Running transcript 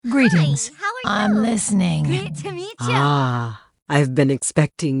Greetings. Hi, how are I'm you? listening. Great to meet you. I've been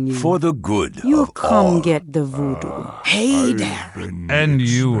expecting you. For the good You of come all. get the voodoo. Hey there. And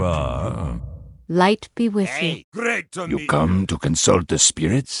you are? Light be with you. Great to You meet come to consult the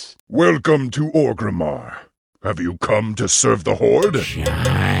spirits? Welcome to Orgrimmar. Have you come to serve the Horde?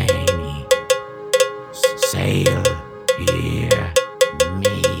 Shiny. Sail here,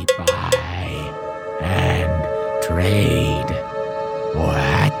 me buy and trade.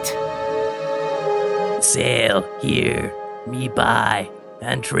 What? Sail here, me buy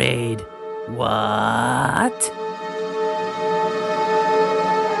and trade. What?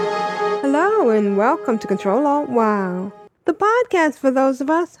 Hello and welcome to Ctrl Alt WoW, the podcast for those of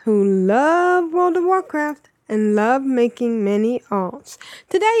us who love World of Warcraft and love making many alts.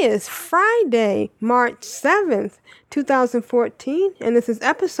 Today is Friday, March 7th, 2014, and this is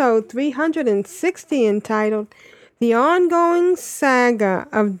episode 360 entitled The Ongoing Saga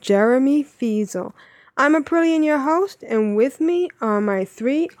of Jeremy Feasel. I'm Aprillian, your host, and with me are my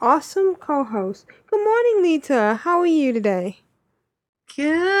three awesome co-hosts. Good morning, Lita. How are you today?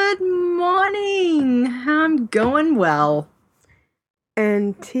 Good morning. I'm going well.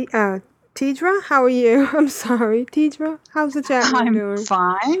 And Tidra, how are you? I'm sorry, Tidra. How's the chat room doing? I'm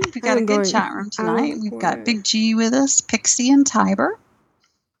fine. We've got a good chat room tonight. We've got Big G with us, Pixie and Tiber.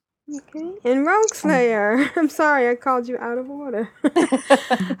 Okay. And Rogue Slayer. I'm sorry, I called you out of order.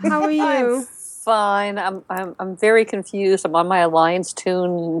 How are you? I'm fine. I'm very confused. I'm on my alliance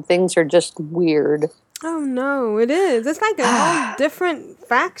tune. Things are just weird. Oh no, it is. It's like a whole different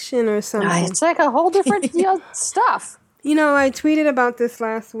faction or something. It's like a whole different stuff. You know, I tweeted about this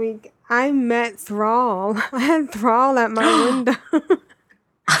last week. I met Thrall. I had Thrall at my window.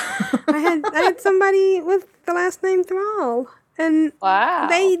 I had somebody with the last name Thrall. And wow.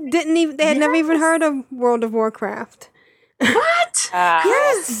 They had never even heard of World of Warcraft. What?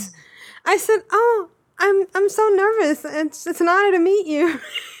 Yes. I said, "Oh, I'm so nervous. It's an honor to meet you."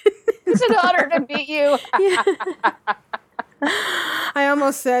 It's an honor to meet you. Yeah. I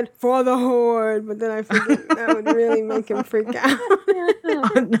almost said for the Horde, but then I figured that would really make him freak out.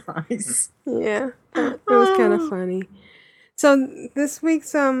 Oh, nice. Yeah, it was kind of funny. So this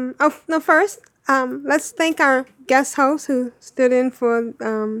week's first let's thank our guest host who stood in for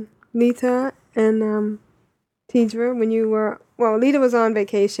Lita and Tidra when you were Lita was on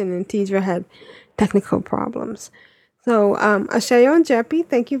vacation and Tidra had technical problems. So Ashayo and Jeppy,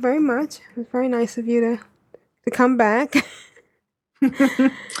 thank you very much. It was very nice of you to come back.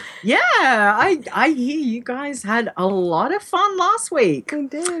 Yeah, I hear you guys had a lot of fun last week. We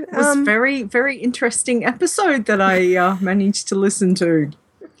did. It was a very, very interesting episode that I managed to listen to.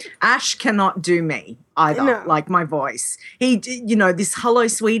 Ash cannot do me either, like my voice. He, this hello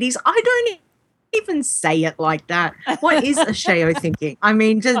sweeties, I don't even say it like that. What is Ashayo thinking? I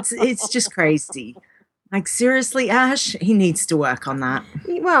mean, it's just crazy. Like, seriously, Ash, he needs to work on that.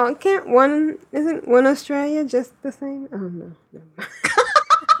 Well, isn't one Australia just the same? Oh, no.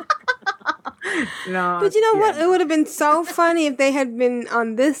 No. But you know what? It would have been so funny if they had been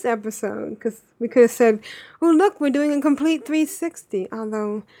on this episode, because we could have said, oh, look, we're doing a complete 360.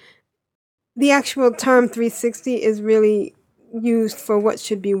 Although the actual term 360 is really used for what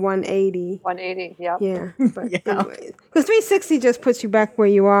should be 180. 180, yeah. Yeah, but anyways. Because 360 just puts you back where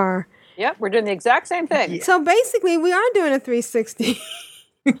you are. Yep, we're doing the exact same thing. Yeah. So basically, we are doing a 360.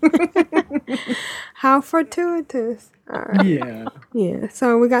 How fortuitous. Yeah. Yeah,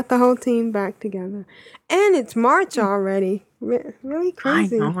 so we got the whole team back together. And it's March already. Really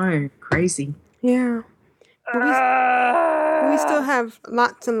crazy. I know, crazy. Yeah. We still have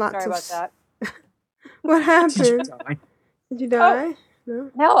lots and lots Sorry of... about that. What happened? Did you die?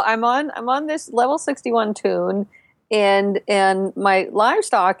 No, I'm on this level 61 tune. And my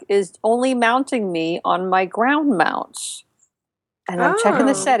livestock is only mounting me on my ground mounts. And I'm checking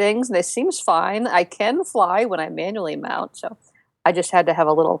the settings, and it seems fine. I can fly when I manually mount, so I just had to have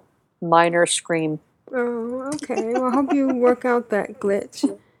a little minor scream. Oh, okay. Well, I hope you work out that glitch.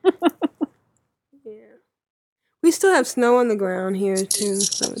 Yeah. We still have snow on the ground here, too,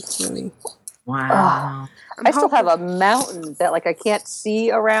 so it's really... Wow. I still have a mountain that I can't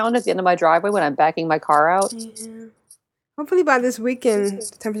see around at the end of my driveway when I'm backing my car out. Yeah. Hopefully by this weekend,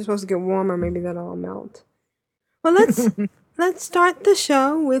 the temperature's supposed to get warmer. Maybe that'll all melt. Well, let's start the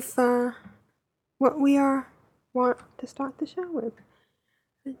show with what we want to start the show with.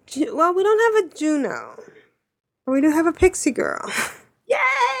 Well, we don't have a Juno, but we do have a Pixie Girl.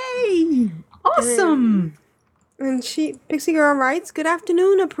 Yay! Awesome! And Pixie Girl writes, "Good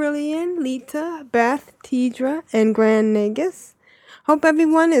afternoon, Aprillian, Lita, Beth, Tidra, and Grand Negus. Hope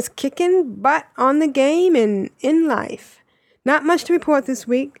everyone is kicking butt on the game and in life. Not much to report this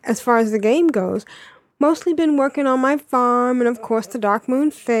week as far as the game goes. Mostly been working on my farm and, of course, the Dark Moon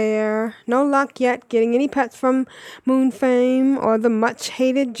Fair. No luck yet getting any pets from Moonfame or the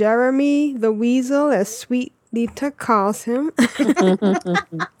much-hated Jeremy the Weasel, as Sweet Lita calls him.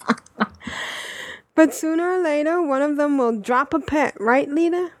 But sooner or later, one of them will drop a pet, right,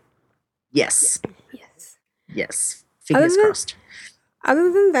 Lita? Yes. Yes. Yes. Fingers crossed.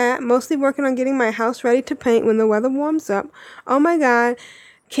 Other than that, mostly working on getting my house ready to paint when the weather warms up. Oh my God.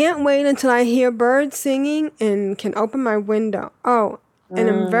 Can't wait until I hear birds singing and can open my window. Oh, and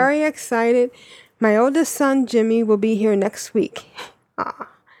I'm very excited. My oldest son, Jimmy, will be here next week.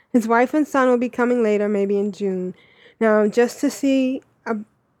 His wife and son will be coming later, maybe in June. Now, just to see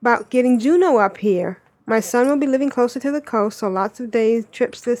about getting Juno up here. My son will be living closer to the coast, so lots of days,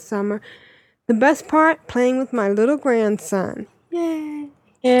 trips this summer. The best part, playing with my little grandson. Yay.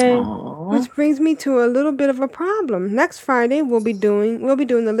 Which brings me to a little bit of a problem. Next Friday we'll be doing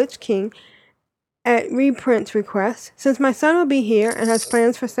the Lich King at Reprint's request, since my son will be here and has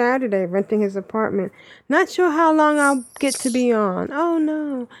plans for Saturday, renting his apartment. Not sure how long I'll get to be on. Oh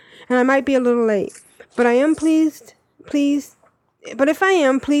no. And I might be a little late. But I am pleased. But if I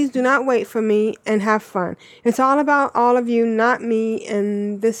am, please do not wait for me and have fun. It's all about all of you, not me,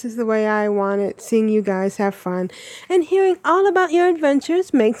 and this is the way I want it, seeing you guys have fun. And hearing all about your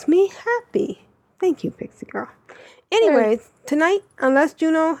adventures makes me happy. Thank you, Pixie Girl. Anyways, tonight, unless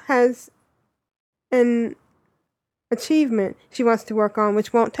Juno has an achievement she wants to work on,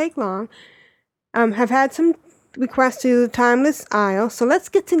 which won't take long, have had some request to the Timeless Isle, so let's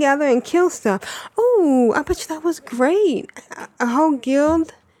get together and kill stuff. Oh, I bet you that was great. A whole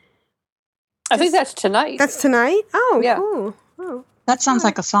guild. I think that's tonight. That's tonight? Oh, yeah. Cool. Oh. That sounds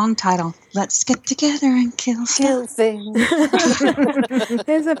like a song title. Let's get together and kill stuff. Kill things.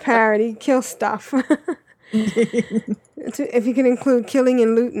 There's a parody. Kill stuff. If you can include killing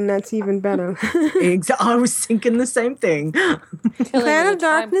and looting, that's even better. I was thinking the same thing. Clan of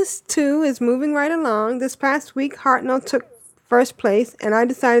Darkness 2 is moving right along. This past week, Hartnell took first place, and I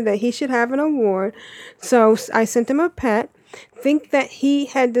decided that he should have an award. So I sent him a pet. Think that he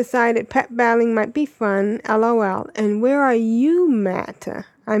had decided pet battling might be fun. LOL. And where are you, Matt?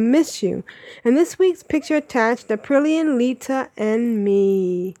 I miss you. And this week's picture attached, Aprillian, Lita, and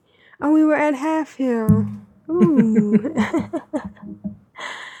me. Oh, we were at Half Hill. Ooh.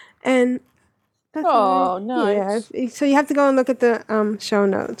 And that's nice. Yeah. So you have to go and look at the show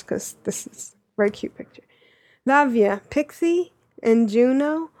notes because this is a very cute picture. Love ya, Pixie and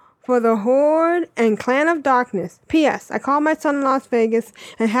Juno for the Horde and Clan of Darkness. P.S. I called my son in Las Vegas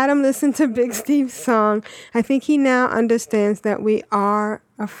and had him listen to Big Steve's song. I think he now understands that we are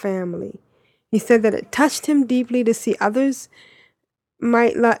a family. He said that it touched him deeply to see others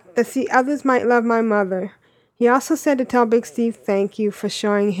might love my mother. He also said to tell Big Steve thank you for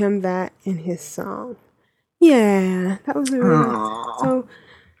showing him that in his song. Yeah, that was really nice. So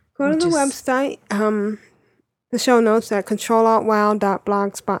go to the website, the show notes at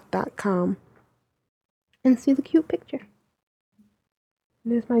controlaltwow.blogspot.com and see the cute picture.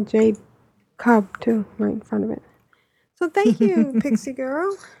 There's my jade cub too, right in front of it. So thank you, Pixie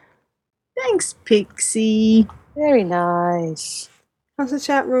Girl. Thanks, Pixie. Very nice. How's the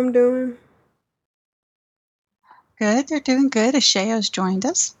chat room doing? Good, they're doing good. Ashayo's joined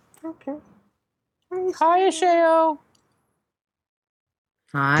us. Okay. Hi, Ashayo.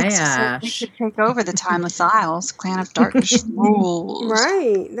 Hi, Ash. We should take over the Timeless Isles. Clan of Darkness rules.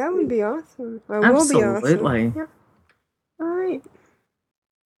 Right, that would be awesome. Or Absolutely. will be awesome. Yeah. All right.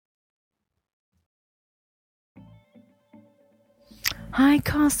 Hi,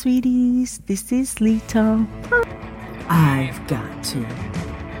 car sweeties. This is Lito. I've got to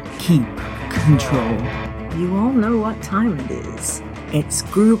keep control. You all know what time it is. It's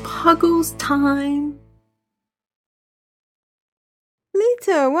group huggles time.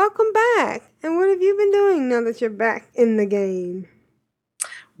 Lita, welcome back. And what have you been doing now that you're back in the game?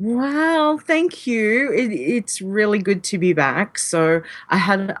 Well, thank you. It's really good to be back. So I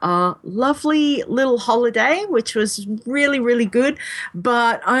had a lovely little holiday, which was really, really good.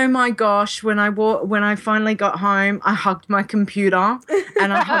 But oh my gosh, when I finally got home, I hugged my computer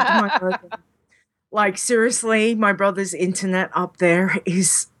and I hugged my brother. Like seriously, my brother's internet up there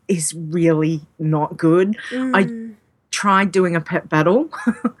is really not good. I tried doing a pet battle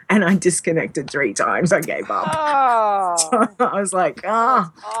and I disconnected 3 times. I gave up. Oh, So I was like,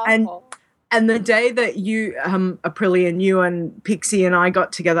 and the day that you, Aprillian, you and Pixie and I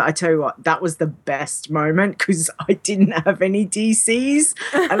got together, I tell you what, that was the best moment because I didn't have any DCs.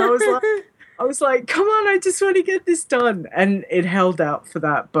 And I was like, I was like, come on, I just want to get this done. And it held out for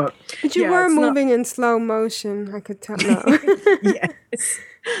that. But you were moving in slow motion, I could tell. No. Yes.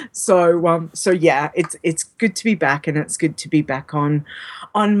 So yeah, it's good to be back, and it's good to be back on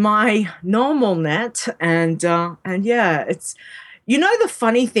my normal net. And yeah, it's, you know, the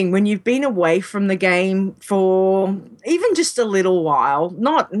funny thing, when you've been away from the game for even just a little while,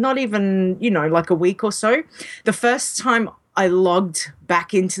 not even, you know, like a week or so, the first time I logged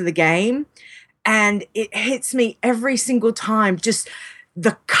back into the game, and it hits me every single time, just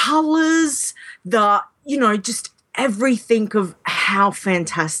the colors, you know, just everything of how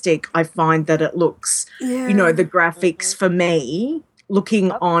fantastic I find that it looks. Yeah. You know, the graphics for me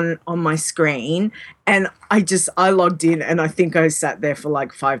looking on my screen, and I logged in, and I think I sat there for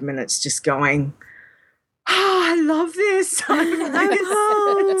like 5 minutes just going, oh, I love this. I'm home.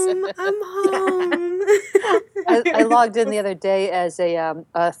 I logged in the other day as a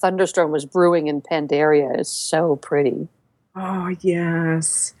thunderstorm was brewing in Pandaria. It's so pretty. Oh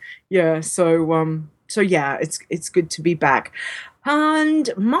yes, yeah. So yeah, it's good to be back. And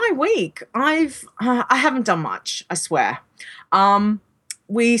my week, I haven't done much, I swear.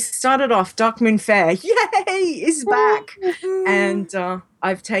 We started off Dark Moon Fair. Yay, is back. And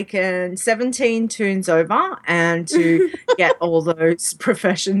I've taken 17 tunes over and to get all those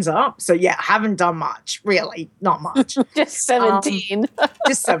professions up. So yeah, haven't done much, really, not much. Just 17.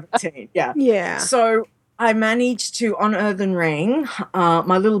 Just 17, yeah. Yeah. So I managed to, on Earthen Ring,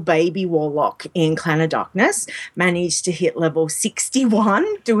 my little baby warlock in Clan of Darkness managed to hit level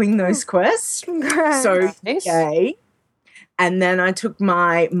 61 doing those quests. Congrats. So Nice. yay. And then I took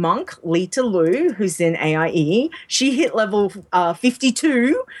my monk, Lita Lu, who's in AIE. She hit level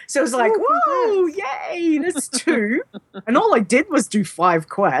 52. So I was like, whoa, yay, that's 2. And all I did was do 5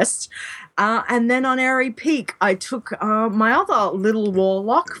 quests. And then on Airy Peak, I took my other little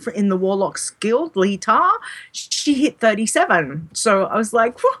warlock in the Warlocks Guild, Lita. She hit 37. So I was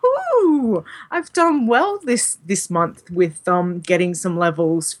like, woohoo! I've done well this month with getting some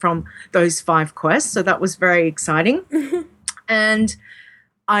levels from those 5 quests. So that was very exciting. And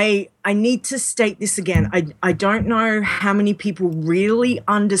I need to state this again. I don't know how many people really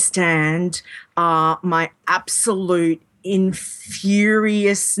understand my absolute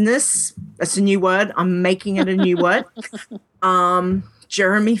infuriousness. That's a new word. I'm making it a new word.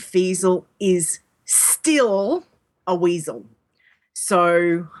 Jeremy Feasel is still a weasel.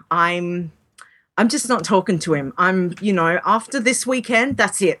 So I'm just not talking to him. After this weekend,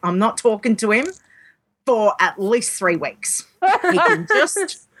 that's it. I'm not talking to him for at least 3 weeks. He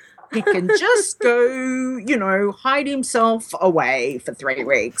can just go, hide himself away for 3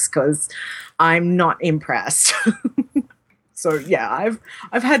 weeks because I'm not impressed. So yeah,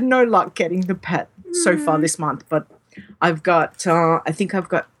 I've had no luck getting the pet so far this month, but I've got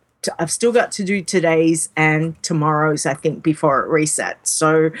I've still got to do today's and tomorrow's, I think, before it resets.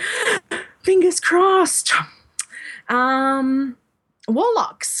 So fingers crossed.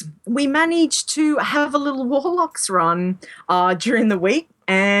 Warlocks. We managed to have a little Warlocks run during the week,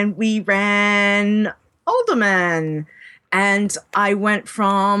 and we ran Alderman. And I went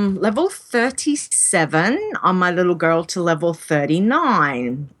from level 37 on my little girl to level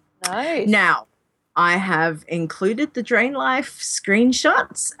 39. Nice. Now, I have included the Drain Life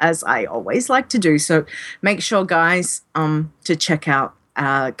screenshots, as I always like to do. So make sure, guys, to check out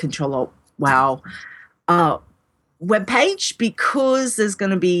Ctrl WoW webpage, because there's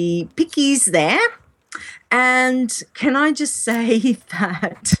going to be pickies there. And can I just say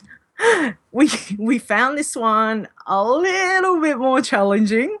that we found this one a little bit more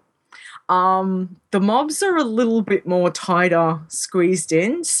challenging. The mobs are a little bit more tighter squeezed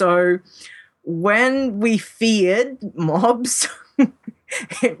in. So when we feared mobs,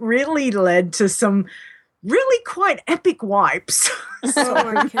 it really led to some really quite epic wipes. So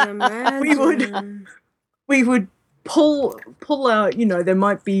I can imagine. we would pull out, there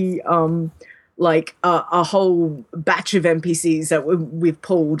might be like a whole batch of NPCs that we've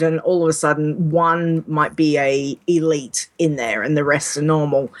pulled, and all of a sudden one might be a elite in there and the rest are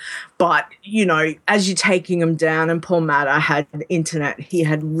normal. But, as you're taking them down, and poor Matt, he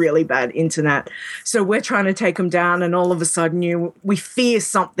had really bad internet. So we're trying to take him down, and all of a sudden we fear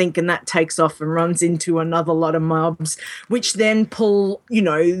something, and that takes off and runs into another lot of mobs, which then pull,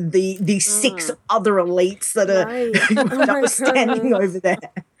 the 6 other elites that are standing over there.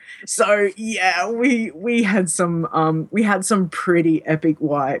 So yeah, we had some pretty epic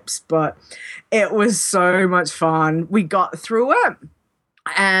wipes, but it was so much fun. We got through it,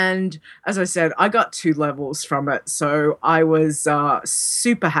 and as I said, I got 2 levels from it, so I was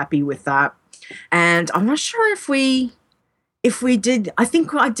super happy with that. And I'm not sure if we if we did, I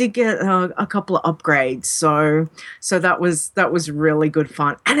think I did get a couple of upgrades. So that was really good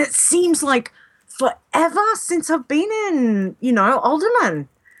fun. And it seems like forever since I've been in, Alderman.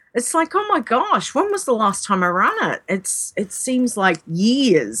 It's like, oh my gosh, when was the last time I ran it? It seems like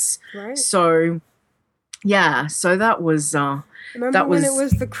years. Right. So yeah, so that was remember when it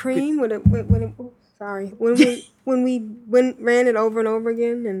was the cream when we ran it over and over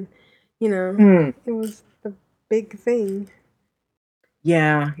again, and it was the big thing.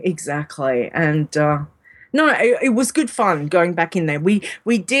 Yeah, exactly. And no, it was good fun going back in there. We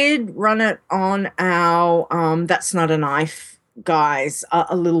did run it on our That's Not a Knife guys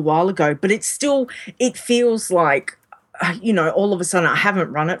a little while ago, but it feels like all of a sudden I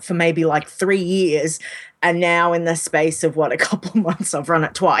haven't run it for maybe like 3 years, and now in the space of a couple of months I've run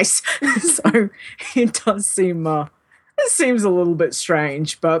it twice. So it does seem it seems a little bit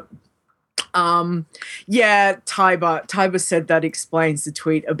strange, but yeah, Tiber said that explains the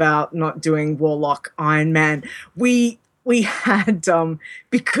tweet about not doing Warlock Iron Man. We had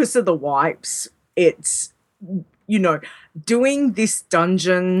because of the wipes, it's doing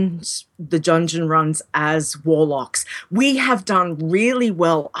the dungeon runs as Warlocks. We have done really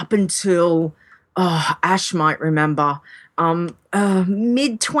well up until Ash might remember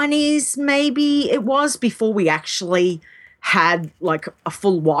mid-20s maybe it was, before we actually had like a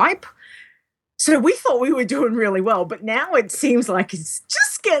full wipe. So we thought we were doing really well, but now it seems like it's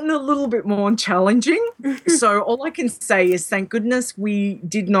just getting a little bit more challenging. So all I can say is thank goodness we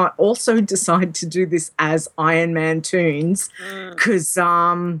did not also decide to do this as Iron Man Toons, because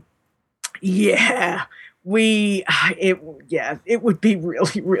it would be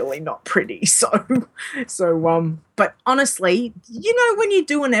really, really not pretty. So but honestly, when you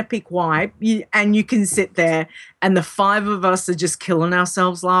do an epic wipe and you can sit there and the 5 of us are just killing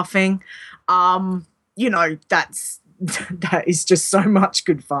ourselves laughing, that is just so much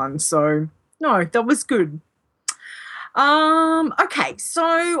good fun. So no, that was good. Okay,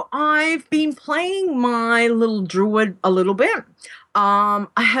 so I've been playing my little druid a little bit. I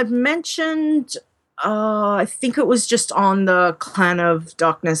had mentioned, I think it was just on the Clan of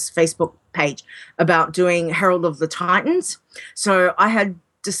Darkness Facebook page, about doing Herald of the Titans. So I had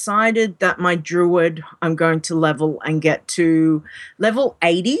decided that my druid I'm going to level and get to level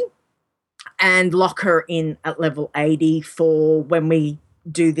 80 and lock her in at level 80 for when we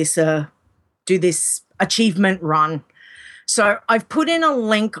do this achievement run. So I've put in a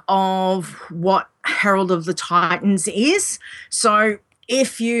link of what Herald of the Titans is. So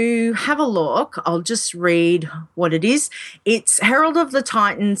if you have a look, I'll just read what it is. It's Herald of the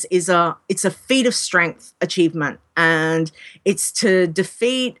Titans it's a feat of strength achievement, and it's to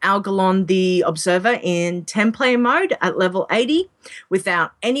defeat Algalon the Observer in 10-player mode at level 80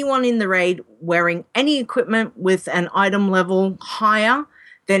 without anyone in the raid wearing any equipment with an item level higher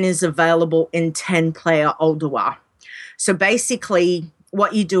than is available in 10-player Ulduar. So basically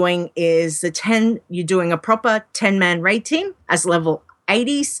what you're doing is you're doing a proper 10-man raid team as level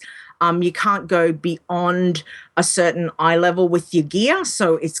 80s. You can't go beyond a certain eye level with your gear,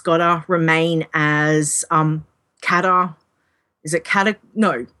 so it's got to remain as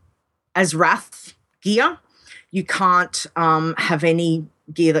as Wrath gear. You can't have any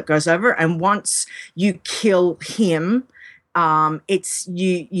gear that goes over, and once you kill him,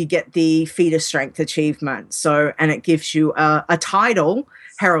 you get the feat of strength achievement. So, and it gives you a title,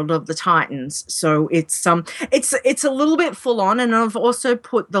 Herald of the Titans. So it's a little bit full on, and I've also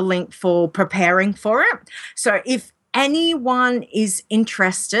put the link for preparing for it. So if anyone is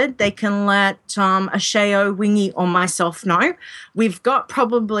interested, they can let Asheo, Wingy, or myself know. We've got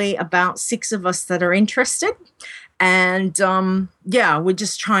probably about 6 of us that are interested. And we're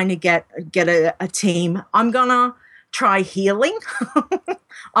just trying to get a team. I'm gonna try healing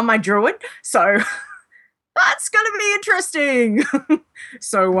on my druid, so that's gonna be interesting.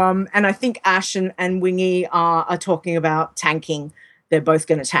 So and I think Ash and Wingy are talking about tanking. They're both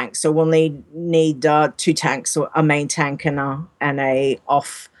going to tank, so we'll need 2 tanks, or a main tank and a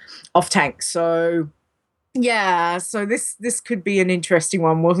off tank. So yeah, so this could be an interesting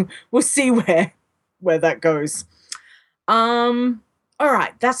one. We'll see where that goes. All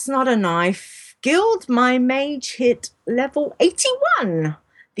right, That's Not a Knife guild. My mage hit level 81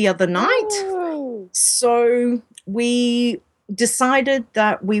 the other night. Ooh. So we decided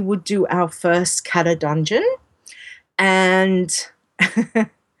that we would do our first Kata dungeon, and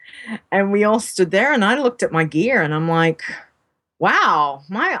and we all stood there, and I looked at my gear and I'm like, wow,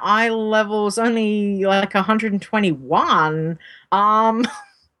 my eye level is only like 121.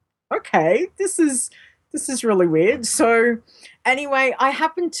 Okay, this is really weird. So anyway, I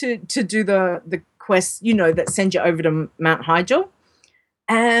happened to do the quests, that send you over to Mount Hyjal.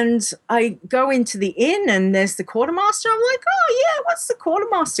 And I go into the inn and there's the quartermaster. I'm like, oh, yeah, what's the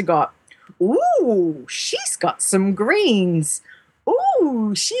quartermaster got? Ooh, she's got some greens.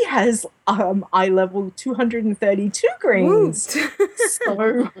 Ooh, she has eye level 232 greens.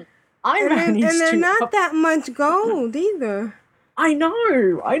 So I managed to... And they're not that much gold either. I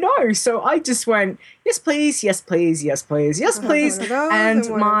know. So I just went, yes, please, yes, please, yes, please, yes, please. And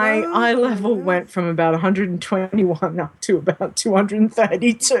my eye level went from about 121 up to about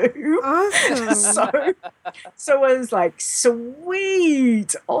 232. Awesome. So I was like,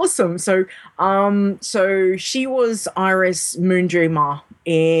 sweet, awesome. So she was Iris Moondreamer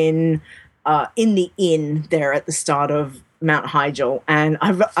in the inn there at the start of Mount Hyjal, and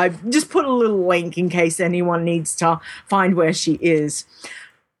I've just put a little link in case anyone needs to find where she is.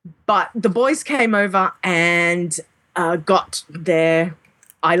 But the boys came over and got their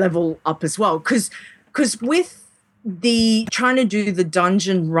eye level up as well, because with the trying to do the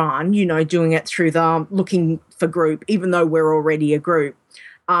dungeon run, doing it through the looking for group, even though we're already a group,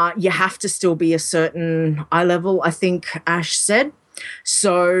 you have to still be a certain eye level, I think Ash said.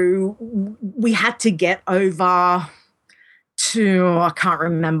 So we had to get over to, I can't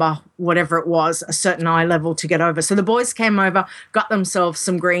remember, whatever it was, a certain eye level to get over. So the boys came over, got themselves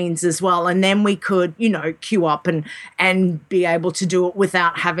some greens as well, and then we could, queue up and be able to do it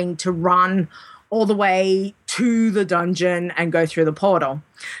without having to run all the way to the dungeon and go through the portal.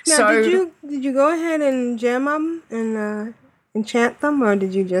 Now, so did you go ahead and gem them and enchant them, or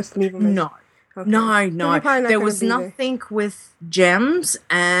did you just leave them? No. Okay. No. There was nothing with gems,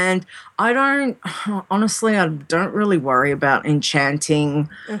 and I don't really worry about enchanting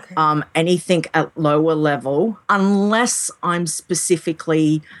anything at lower level unless I'm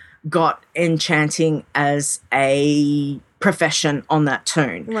specifically got enchanting as a profession on that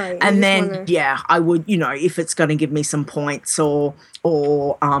toon. Right. And then, I would, if it's going to give me some points or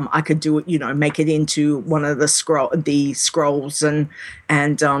I could do it, make it into one of the scrolls and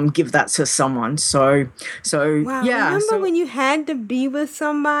give that to someone. So wow, yeah. Remember when you had to be with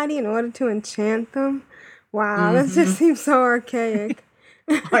somebody in order to enchant them? Wow, that just seems so archaic.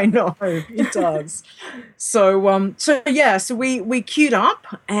 I know, it does. So we queued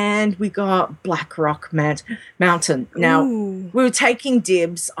up and we got Black Rock Mountain. Now, we were taking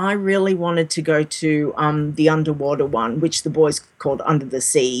dibs. I really wanted to go to the underwater one, which the boys called Under the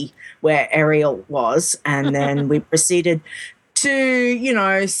Sea, where Ariel was. And then we proceeded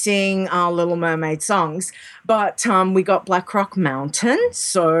to, sing our Little Mermaid songs. But we got Black Rock Mountain.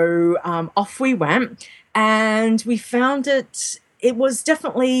 So off we went, and we found it was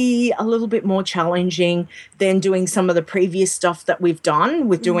definitely a little bit more challenging than doing some of the previous stuff that we've done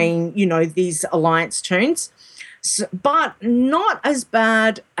with doing, these alliance tunes. So, but not as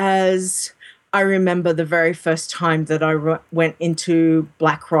bad as I remember the very first time that I went into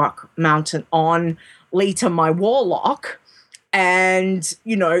Black Rock Mountain on Lita, my warlock. And,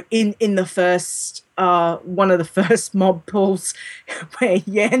 in the first, one of the first mob pulls where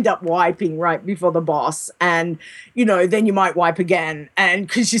you end up wiping right before the boss. And, then you might wipe again. And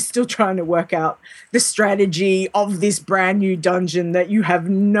because you're still trying to work out the strategy of this brand new dungeon that you have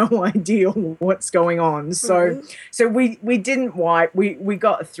no idea what's going on. So we didn't wipe. We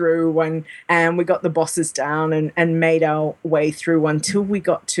got through and we got the bosses down and made our way through until we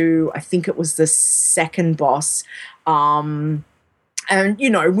got to, I think it was the second boss. And,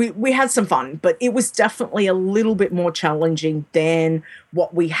 we had some fun, but it was definitely a little bit more challenging than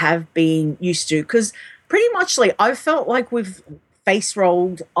what we have been used to. Because pretty much I felt like we've face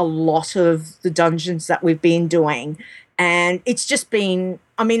rolled a lot of the dungeons that we've been doing. And it's just been,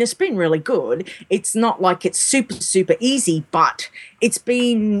 it's been really good. It's not like it's super, super easy, but it's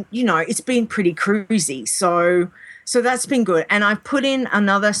been, it's been pretty cruisy. So that's been good. And I put in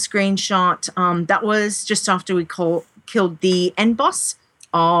another screenshot. That was just after we killed the end boss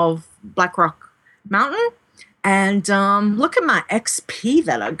of Black Rock Mountain. And look at my XP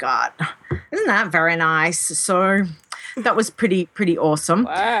that I got. Isn't that very nice? So that was pretty awesome.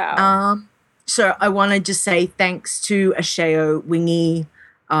 Wow. So I want to just say thanks to Asheo, Wingy,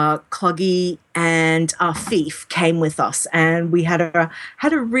 Cloggy, and Thief came with us, and we had a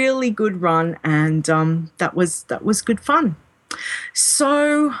really good run, and that was good fun.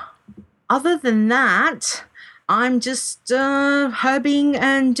 So other than that, I'm just herbing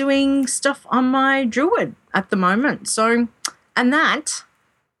and doing stuff on my druid at the moment. So, and that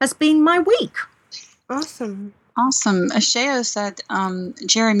has been my week. Awesome. Asheo said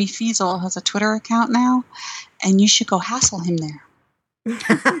Jeremy Feasel has a Twitter account now, and you should go hassle him there.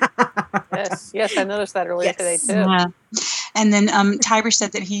 Yes, I noticed that earlier today too. And then Tiber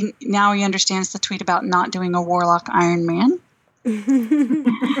said that he understands the tweet about not doing a Warlock Iron Man.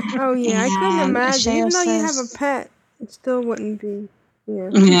 Oh yeah, I couldn't And imagine. Asheo Even though you have a says- pet, it still wouldn't be. Yeah.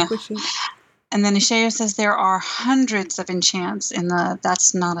 Squishy. And then Asheo says there are hundreds of enchants in the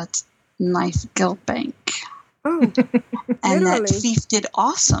That's Not a Knife guild bank. Oh, and that literally. Fief did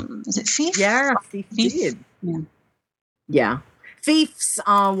awesome. Is it Fief? Yeah, Fief did. Yeah. Fief's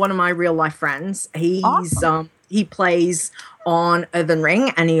one of my real life friends. He's Awesome. He plays on Earthen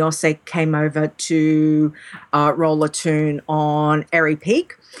Ring, and he also came over to roll a tune on Airy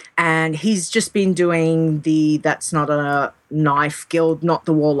Peak. And he's just been doing That's Not a Knife guild, not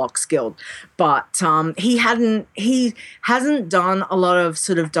the Warlocks guild. But he hasn't done a lot of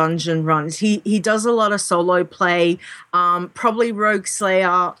sort of dungeon runs. He does a lot of solo play, probably Rogue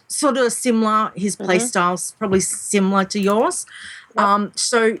Slayer, sort of similar. His play style's probably similar to yours.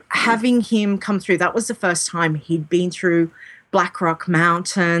 So having him come through, that was the first time he'd been through Blackrock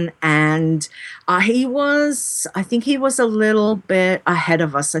Mountain, and I think he was a little bit ahead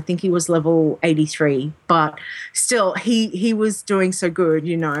of us. I think he was level 83, but still he was doing so good,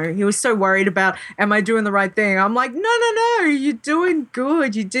 you know. He was so worried about, am I doing the right thing? I'm like, no, you're doing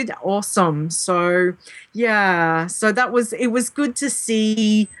good. You did awesome. So yeah, so it was good to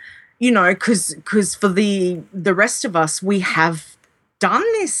see, you know, because for the rest of us, we have done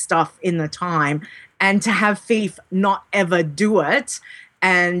this stuff in the time, and to have Fief not ever do it,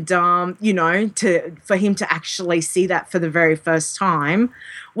 and you know, for him to actually see that for the very first time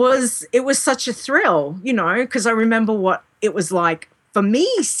was such a thrill, you know, because I remember what it was like for me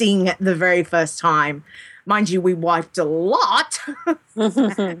seeing it the very first time. Mind you, we wiped a lot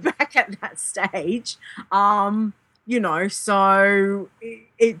back at that stage. You know, so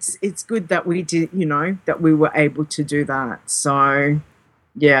it's good that we did, you know, that we were able to do that. So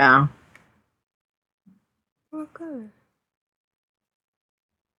yeah. Okay.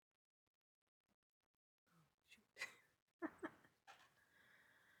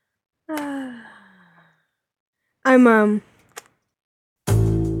 I'm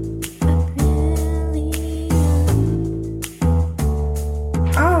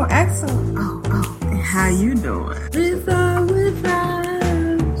Oh, excellent. Oh, How you doing?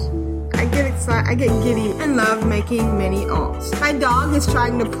 I get excited. I get giddy and love making many alts. My dog is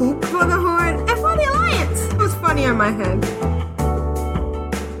trying to poop for the Horde and for the Alliance. It was funny on my head.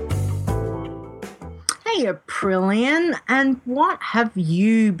 Hey, Aprillian, and what have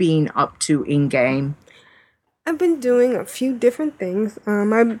you been up to in game? I've been doing a few different things.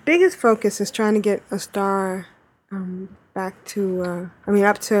 My biggest focus is trying to get a star back to,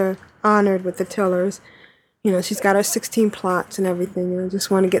 up to honored with the tillers. You know, she's got her 16 plots and everything. You know, just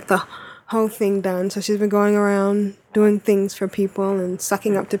want to get the whole thing done. So she's been going around doing things for people and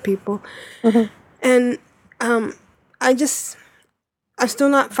sucking up to people. And I'm still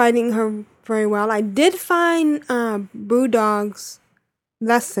not fighting her very well. I did find Brewdog's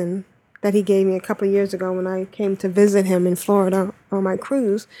lesson that he gave me a couple of years ago when I came to visit him in Florida on my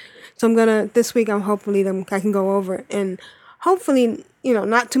cruise. So this week I can go over it, and hopefully, you know,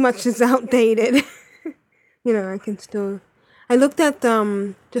 not too much is outdated. You know, I looked at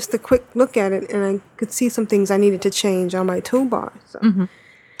just a quick look at it, and I could see some things I needed to change on my toolbar. So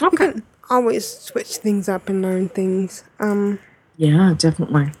you can always switch things up and learn things. Yeah,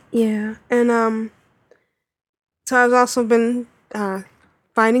 definitely. Yeah, and so I've also been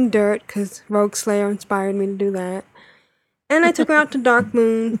finding dirt because Rogue Slayer inspired me to do that. And I took her out to Dark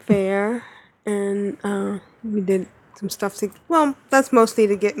Moon Fair, and we did some stuff that's mostly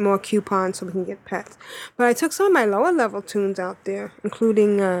to get more coupons so we can get pets. But I took some of my lower level tunes out there,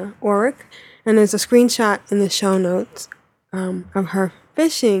 including Auric, and there's a screenshot in the show notes of her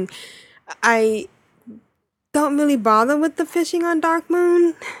fishing. I don't really bother with the fishing on Dark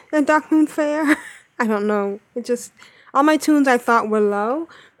Moon Fair. I don't know. It just, all my tunes I thought were low,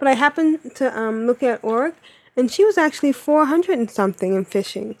 but I happened to look at Auric, and she was actually 400 and something in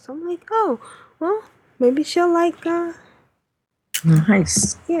fishing. So I'm like, oh, well, maybe she'll like.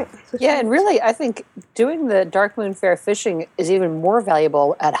 Nice. Yeah. So Yeah, and really, I think doing the Dark Moon Fair fishing is even more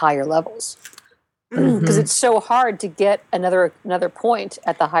valuable at higher levels because it's so hard to get another point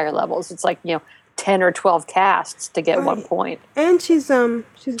at the higher levels. It's like, you know, 10 or 12 casts to get 1 point. And she's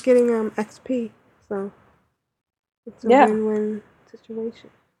getting XP, so it's a win-win situation.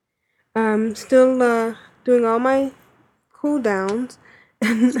 Still doing all my cooldowns.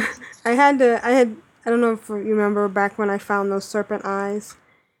 I don't know if you remember back when I found those serpent eyes,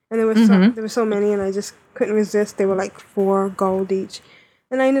 and there were so many, and I just couldn't resist. They were like 4 gold each,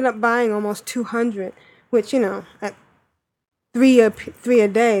 and I ended up buying almost 200, which, you know, at 3 a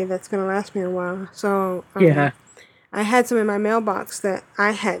day, that's gonna last me a while. So I had some in my mailbox that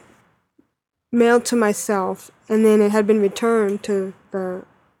I had mailed to myself, and then it had been returned to the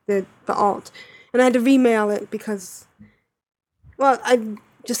alt, and I had to remail it because, well, I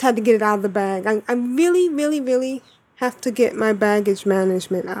just had to get it out of the bag. I really, really, really have to get my baggage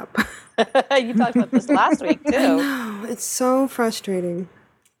management up. You talked about this last week too. I know, it's so frustrating,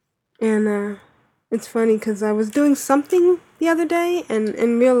 and it's funny because I was doing something the other day, and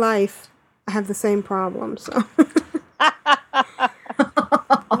in real life, I have the same problem. So,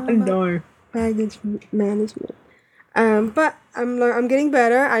 Oh no. Baggage management. But I'm getting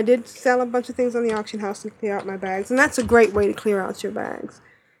better. I did sell a bunch of things on the auction house to clear out my bags, and that's a great way to clear out your bags.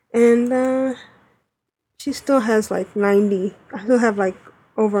 And she still has like 90. I still have like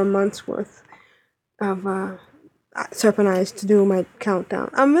over a month's worth of Serpent to do my countdown.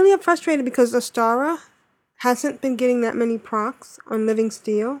 I'm really frustrated because Astara hasn't been getting that many procs on Living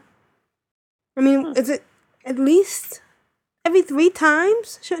Steel. I mean, is it at least every 3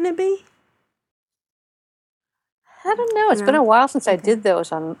 times? Shouldn't it be? I don't know. It's been a while since I did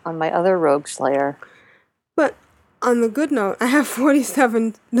those on my other Rogue Slayer. But on the good note, I have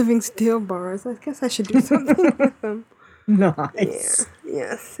 47 Living Steel bars. I guess I should do something with them. Nice. Yeah.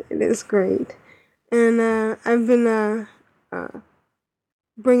 Yes, it is great. And I've been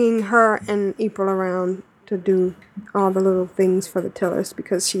bringing her and April around to do all the little things for the tillers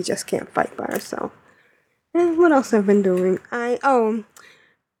because she just can't fight by herself. And what else I've been doing?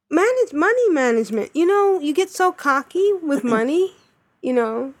 Money management. You know, you get so cocky with money. You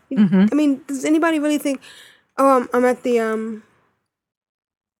know, I mean, does anybody really think, oh, I'm at the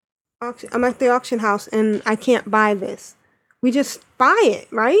auction house and I can't buy this? We just buy it,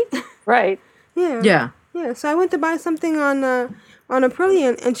 right? Right. Yeah. So I went to buy something on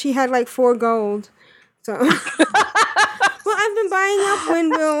Aprillian, and she had like 4 gold. So, well, I've been buying up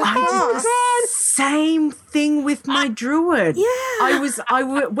Windmill. Same thing with my druid. Yeah. I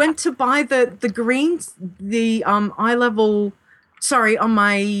went to buy the greens, the eye level. Sorry, on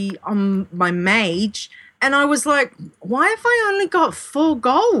my mage, and I was like, why have I only got 4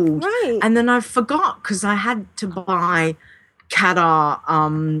 gold? Right. And then I forgot because I had to buy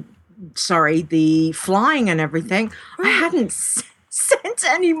Kadar. The flying and everything. Right. I hadn't sent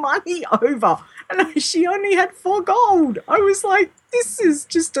any money over, and she only had 4 gold. I was like, this is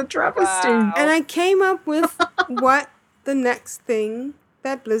just a travesty. Wow. And I came up with what the next thing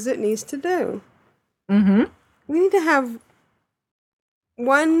that Blizzard needs to do. We need to have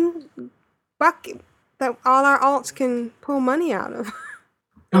one bucket that all our alts can pull money out of.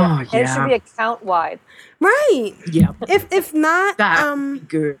 Oh, yeah. And it should be account wide. Right. Yeah. If not, that would be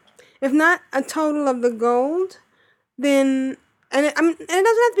good. If not a total of the gold, then and it doesn't have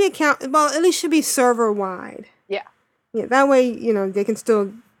to be account. Well, at least should be server wide. Yeah. Yeah. That way, they can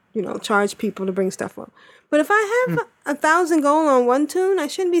still, charge people to bring stuff up. But if I have 1,000 gold on one tune, I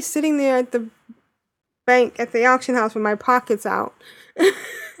shouldn't be sitting there at the bank at the auction house with my pockets out.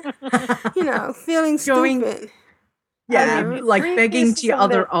 Feeling stupid. Like begging to your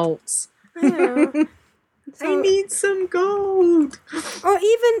other alts. I need some gold. Or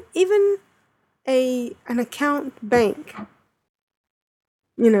even an account bank.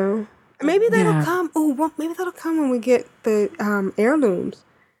 Maybe that'll come. Oh, well, maybe that'll come when we get the heirlooms.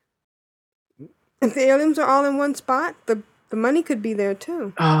 If the heirlooms are all in one spot, the money could be there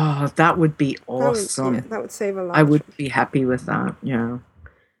too. Oh, that would be awesome. That would save a lot. I would be happy with that. Yeah.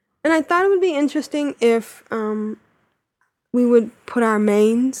 And I thought it would be interesting if we would put our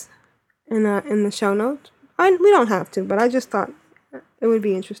mains in the show notes. We don't have to, but I just thought it would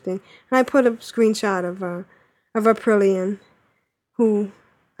be interesting. And I put a screenshot of Aprillian, who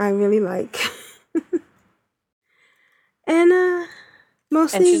I really like. And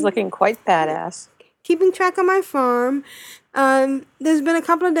mostly... And she's looking quite badass. Keeping track of my farm. There's been a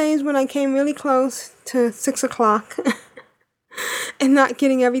couple of days when I came really close to 6 o'clock and not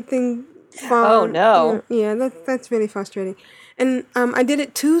getting everything farmed. Oh, no. Yeah, that's really frustrating. And I did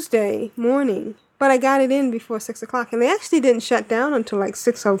it Tuesday morning, but I got it in before 6 o'clock. And they actually didn't shut down until like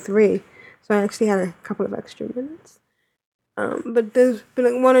 6:03. So I actually had a couple of extra minutes. But there's been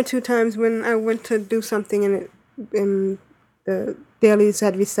like 1 or 2 times when I went to do something and the dailies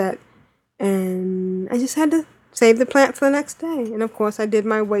had reset. And I just had to save the plant for the next day. And of course, I did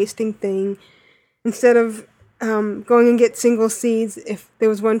my wasting thing. Instead of going and get single seeds, if there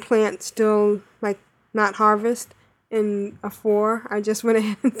was one plant still like not harvest in a 4, I just went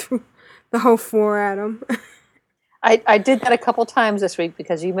ahead and threw the whole 4 at them. I did that a couple times this week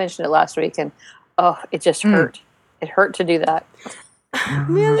because you mentioned it last week, and it just hurt. It hurt to do that.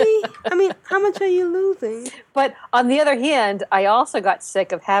 Really? I mean, how much are you losing? But on the other hand, I also got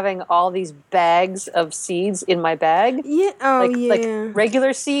sick of having all these bags of seeds in my bag. Yeah. Oh, like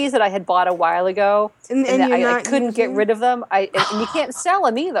regular seeds that I had bought a while ago, and that I couldn't get rid of them. And you can't sell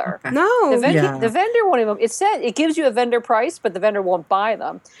them either. No, the vendor won't even. It said it gives you a vendor price, but the vendor won't buy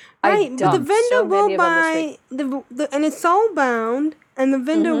them. Right, but the vendor will buy and it's soul bound, and the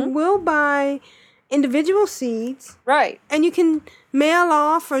vendor will buy individual seeds. Right, and you can mail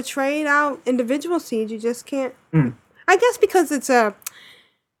off or trade out individual seeds. You just can't. I guess because it's a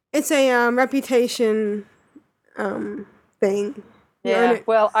reputation thing. Yeah.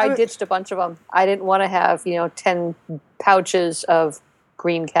 Well, I ditched a bunch of them. I didn't want to have 10 pouches of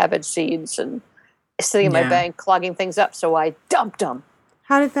green cabbage seeds and sitting in my bag clogging things up. So I dumped them.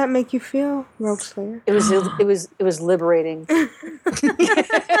 How did that make you feel, Rogue Slayer? It was liberating.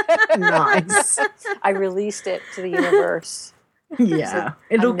 Nice. I released it to the universe. Yeah,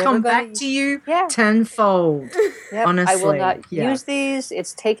 it'll come back to you tenfold. Yep. Honestly, I will not use these.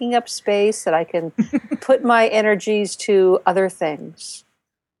 It's taking up space that I can put my energies to other things.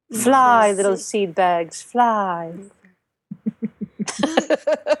 Fly, little seed bags, fly.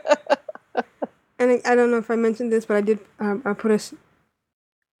 And I don't know if I mentioned this, but I did. I put a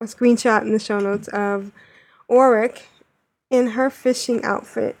screenshot in the show notes of Auric in her fishing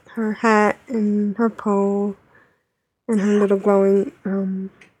outfit, her hat and her pole, and her little glowing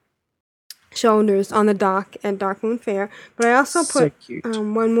shoulders on the dock at Dark Moon Fair. But I also put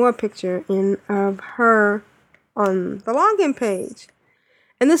one more picture in of her on the login page,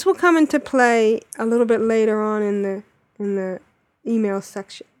 and this will come into play a little bit later on in the email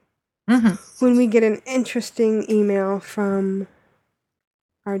section when we get an interesting email from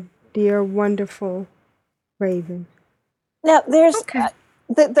our dear, wonderful Raven. Now, there's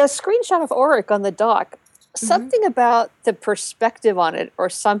the screenshot of Auric on the dock. Something about the perspective on it or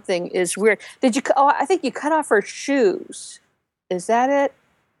something is weird. Did you? Oh, I think you cut off her shoes. Is that it?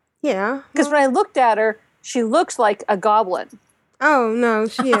 Yeah. Because when I looked at her, she looks like a goblin. Oh no,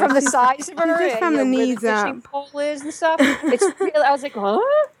 she is. From the size of her, just from the knees where the up. fishing pole is and stuff. It's. I was like, huh?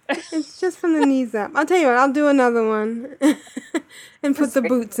 It's just from the knees up. I'll tell you what. I'll do another one and put the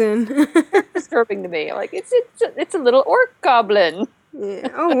boots in. Disturbing to me. I'm like, it's a little orc goblin. Yeah.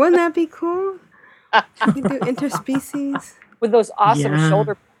 Oh, wouldn't that be cool? You can do interspecies with those awesome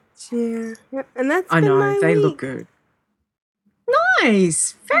shoulder pads. Yeah. Yep. And that's I been know my they week. look good.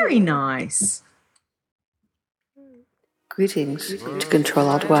 Nice, very nice. Greetings to Control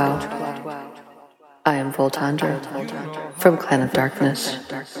Alt WoW. I am Voltandra from Clan of Darkness.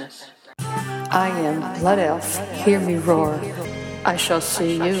 I am Blood Elf. Hear me roar. I shall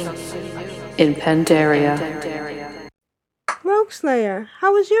see you in Pandaria. Rogue Slayer,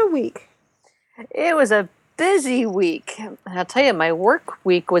 how was your week? It was a busy week. I'll tell you, my work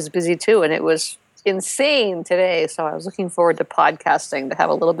week was busy too, and it was insane today. So I was looking forward to podcasting to have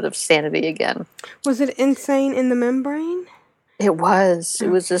a little bit of sanity again. Was it insane in the membrane? It was. It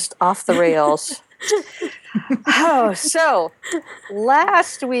was just off the rails. So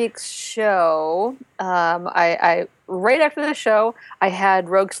last week's show, I right after the show, I had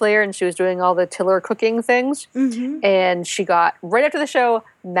Rogue Slayer, and she was doing all the tiller cooking things, and she got right after the show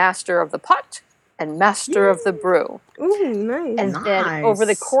Master of the Pot and Master of the Brew. Ooh, nice. And then over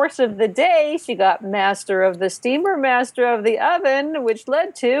the course of the day, she got Master of the Steamer, Master of the Oven, which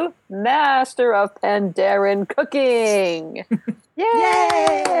led to Master of Pandaren Cooking.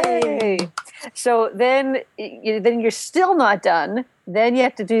 Yay! So then you're still not done. Then you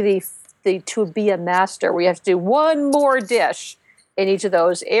have to do the to be a master, where you have to do one more dish in each of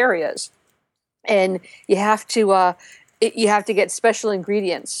those areas, and you have to get special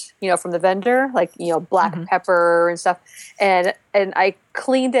ingredients, from the vendor, like black pepper and stuff. And I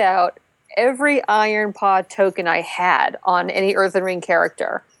cleaned out every Iron Pod token I had on any Earthen Ring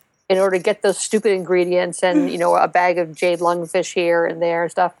character in order to get those stupid ingredients and a bag of jade lungfish here and there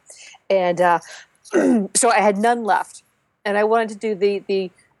and stuff. And so I had none left, and I wanted to do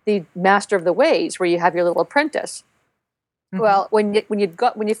the Master of the Ways, where you have your little apprentice. Well, when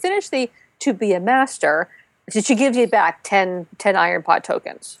you finish the to be a master, she gives you back 10 Iron Pot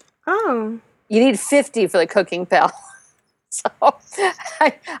tokens. Oh, you need 50 for the cooking pal. So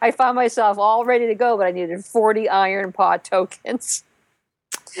I found myself all ready to go, but I needed 40 Iron Pot tokens.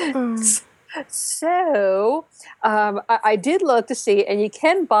 So I did look to see, and you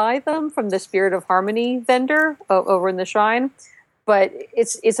can buy them from the Spirit of Harmony vendor over in the Shrine, but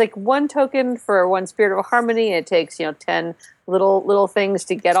it's like one token for one Spirit of Harmony, and it takes 10 little things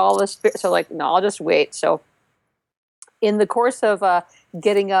to get all the spirit. So no, I'll just wait. So in the course of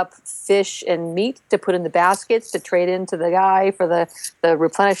getting up fish and meat to put in the baskets to trade into the guy for the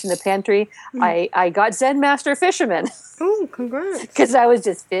replenishing the pantry. I got Zen Master Fisherman. Oh, congrats. Because I was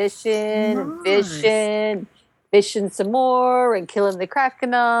just fishing and fishing some more and killing the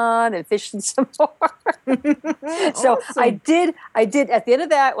Krakenon and fishing some more. So I did at the end of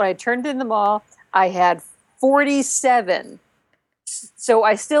that, when I turned in the mall, I had 47. So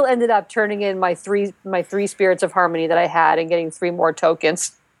I still ended up turning in my three spirits of harmony that I had and getting 3 more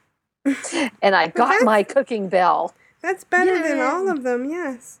tokens. And I got my cooking bell. That's better than all of them,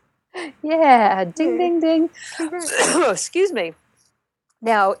 yes. Yeah, ding, ding, ding. Excuse me.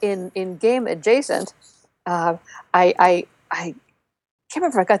 Now, in game adjacent, I can't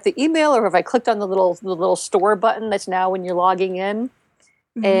remember if I got the email or if I clicked on the little store button that's now when you're logging in,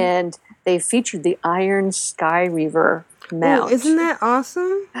 and they featured the Iron Sky Reaver mount. Oh, isn't that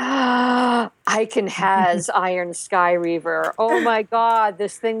awesome? Icon has Iron Sky Reaver. Oh my God,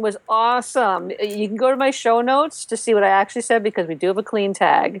 this thing was awesome. You can go to my show notes to see what I actually said because we do have a clean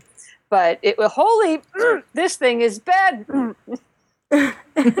tag. But this thing is bad.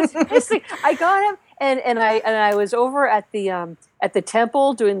 This thing, I got him, and I was over at the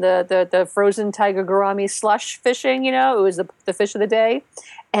temple doing the frozen tiger gourami slush fishing. You know, it was the fish of the day,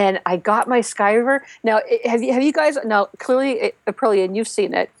 and I got my Skyriver. Now, have you guys? Now, clearly, Aprillian, you've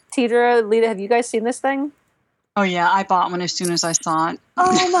seen it. Tidra, Lita, have you guys seen this thing? Oh yeah, I bought one as soon as I saw it.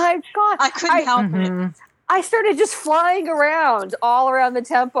 Oh my God, I couldn't help it. I started just flying around all around the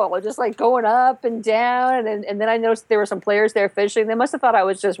temple, just like going up and down. And then I noticed there were some players there fishing. They must have thought I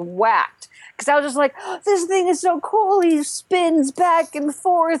was just whacked. Because I was just like, oh, this thing is so cool. He spins back and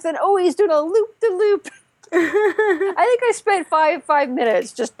forth. And he's doing a loop-de-loop. I think I spent five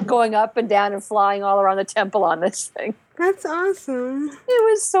minutes just going up and down and flying all around the temple on this thing. That's awesome. It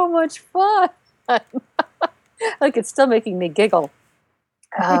was so much fun. Like, it's still making me giggle.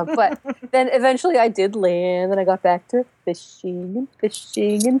 But then eventually I did land and I got back to fishing and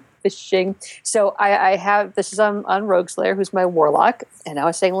fishing and fishing. So I have, this is on Rogueslayer, who's my warlock. And I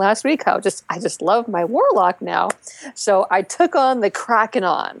was saying last week how I just love my warlock now. So I took on the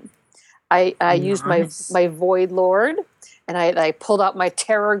Krakenon. I used my Void Lord and I pulled out my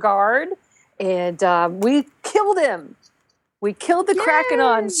Terror Guard and we killed him. We killed the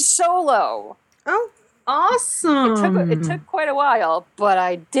Krakenon solo. Oh, awesome. It took quite a while, but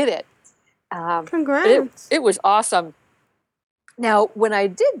I did it. Congrats. It was awesome. Now, when I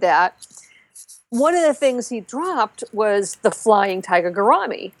did that, one of the things he dropped was the flying tiger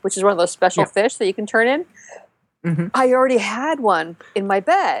gourami, which is one of those special fish that you can turn in. Mm-hmm. I already had one in my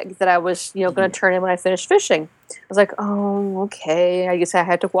bag that I was, going to turn in when I finished fishing. I was like, oh, okay. I guess I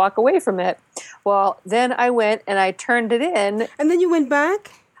had to walk away from it. Well, then I went and I turned it in. And then you went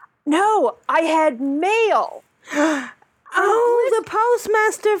back? No, I had mail. The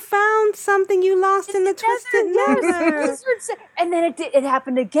postmaster found something you lost in the twisted letter. And then it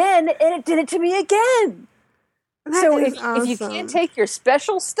happened again, and it did it to me again. So if you can't take your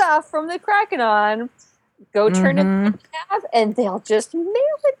special stuff from the Krakenon, go turn it in the tab, and they'll just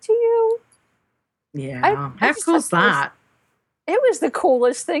mail it to you. Yeah. How cool is that? It was the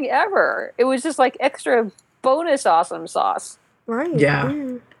coolest thing ever. It was just like extra bonus awesome sauce. Right.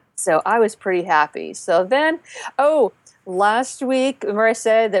 Yeah. So I was pretty happy. So then, last week, remember I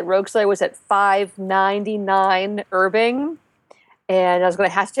said that Rogueslayer was at $5.99 Urbing, and I was going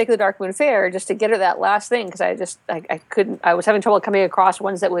to have to take the Dark Moon Fair just to get her that last thing because I couldn't. I was having trouble coming across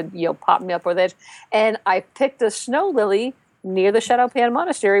ones that would pop me up with it, and I picked a Snow Lily near the Shadowpan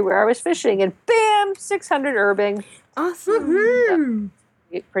Monastery where I was fishing, and bam, 600 Urbing. Awesome.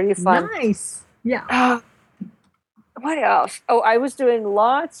 So, pretty fun. Nice. Yeah. What else? I was doing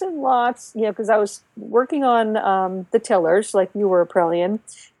lots and lots, because I was working on the tillers, like you were, Aprillian,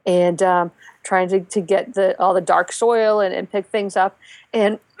 and trying to get all the dark soil and pick things up.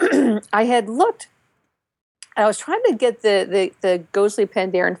 And I had looked, I was trying to get the Ghostly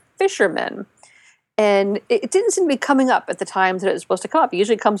Pandaren Fisherman, and it didn't seem to be coming up at the times that it was supposed to come up. It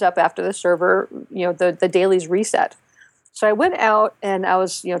usually comes up after the server, the dailies reset. So I went out and I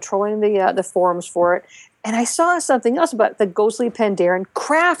was, trolling the forums for it. And I saw something else about the Ghostly Pandaren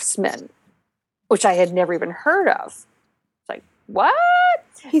Craftsman, which I had never even heard of. It's like, what?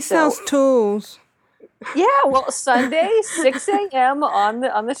 He sells tools. Yeah, well, Sunday, 6 a.m. on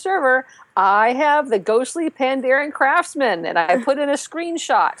the server, I have the Ghostly Pandaren Craftsman, and I put in a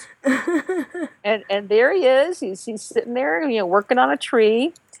screenshot. and there he is. He's sitting there, working on a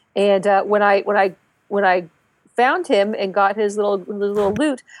tree. And when I found him and got his little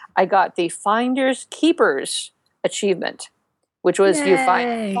loot, I got the Finders Keepers achievement, which was you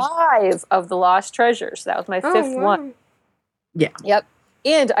find 5 of the lost treasures. That was my 5th one. Yeah. Yep.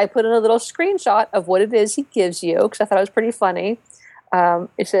 And I put in a little screenshot of what it is he gives you because I thought it was pretty funny.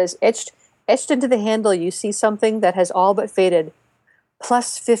 It says, etched into the handle, you see something that has all but faded.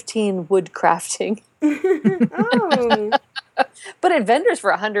 Plus 15 wood crafting. Oh. But at vendors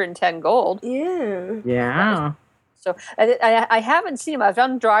for 110 gold. Yeah. Yeah. So I haven't seen him. I've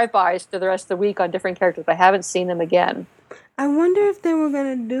done drive-bys through the rest of the week on different characters, but I haven't seen him again. I wonder if they were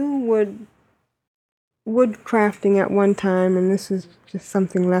going to do wood crafting at one time, and this is just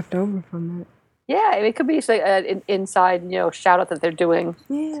something left over from it. Yeah, it could be an inside, shout out that they're doing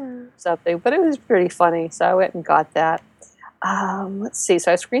something. But it was pretty funny, so I went and got that. Let's see.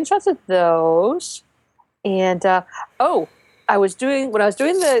 So I have screenshots of those, and when I was doing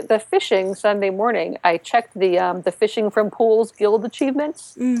the fishing Sunday morning, I checked the fishing from pools guild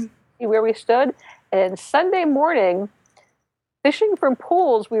achievements, see where we stood, and Sunday morning. Fishing from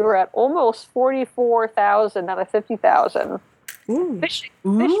pools, we were at almost 44,000 out of 50,000. Fishing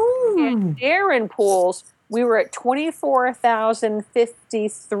in Darren pools, we were at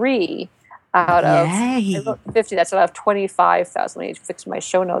 24,053 out of 50. That's out of 25,000. Let me fix my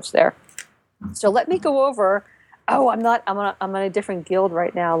show notes there. So let me go over. Oh, I'm on a different guild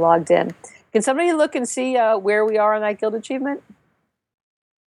right now, logged in. Can somebody look and see where we are on that guild achievement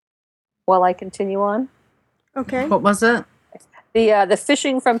while I continue on? Okay. What was it? The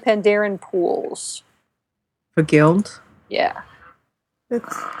fishing from Pandaren pools. For guild? Yeah.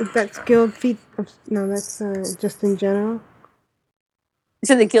 That's guild feat. No, that's just in general.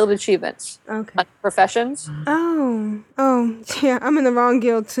 It's in the guild achievements. Okay. Professions. Oh, yeah. I'm in the wrong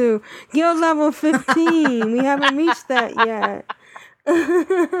guild too. Guild level 15. We haven't reached that yet.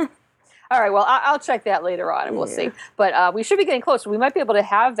 All right. Well, I'll check that later on, and we'll see. But we should be getting close. We might be able to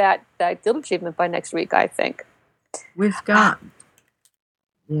have that guild achievement by next week, I think. We've got.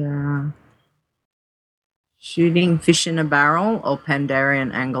 Yeah. Shooting fish in a barrel or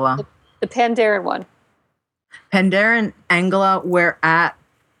Pandaren angler? The Pandaren one. Pandaren angler, we're at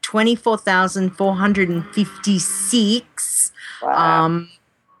 24,456. Wow.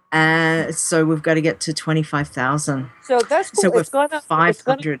 And so we've got to get to 25,000. So that's cool. So it's gone up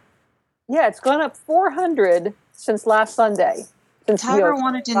 500. It's gone up 400 since last Sunday. Tiger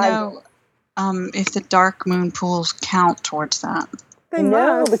wanted to know if the dark moon pools count towards that.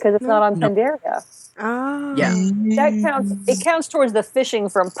 No, because it's not on Pandaria. Oh. Yeah. That counts. It counts towards the fishing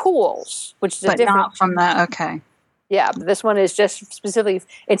from pools, which is but different. Not from that. Okay. Yeah, but this one is just specifically.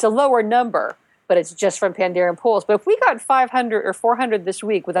 It's a lower number, but it's just from Pandaren pools. But if we got 500 or 400 this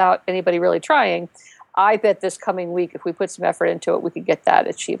week without anybody really trying, I bet this coming week, if we put some effort into it, we could get that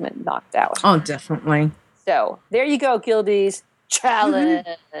achievement knocked out. Oh, definitely. So there you go, Guildies.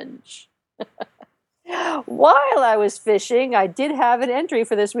 Challenge. While I was fishing, I did have an entry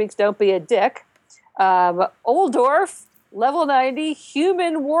for this week's Don't Be a Dick. Oldorf, level 90,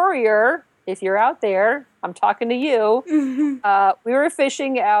 human warrior. If you're out there, I'm talking to you. We were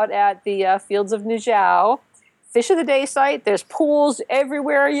fishing out at the Fields of Nujao. Fish of the Day site. There's pools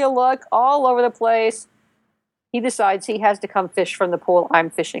everywhere you look, all over the place. He decides he has to come fish from the pool I'm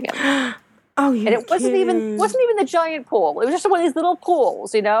fishing in. And it wasn't even the giant pool. It was just one of these little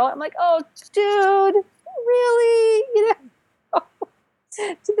pools, I'm like, oh, dude, really?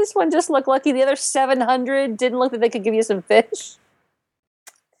 Did this one just look lucky? The other 700 didn't look that they could give you some fish.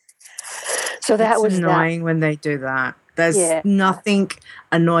 So that was annoying when they do that. There's nothing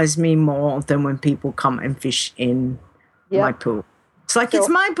annoys me more than when people come and fish in my pool. It's like, it's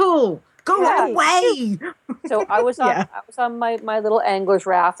my pool. Go away. So I was on my little angler's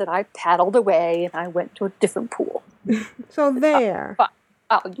raft, and I paddled away, and I went to a different pool. So there.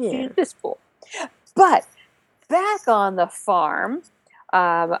 I'll use this pool. But back on the farm,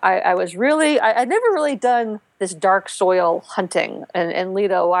 I was I'd never really done this dark soil hunting. And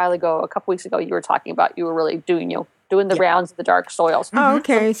Lita, a while ago, a couple weeks ago, you were talking about you were really doing the rounds of the dark soils. Oh,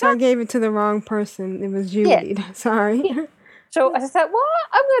 okay. So I gave it to the wrong person. It was you, Lita. Sorry. Yeah. So I thought, well,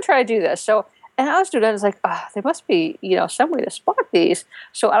 I'm going to try to do this. So, and I was doing it. I was like, there must be, some way to spot these.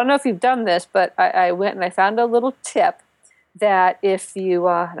 So I don't know if you've done this, but I went and I found a little tip that if you,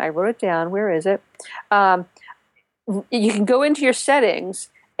 and I wrote it down, where is it? You can go into your settings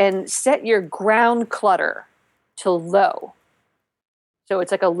and set your ground clutter to low. So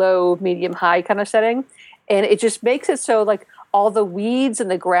it's like a low, medium, high kind of setting. And it just makes it so like all the weeds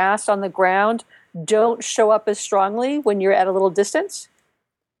and the grass on the ground don't show up as strongly when you're at a little distance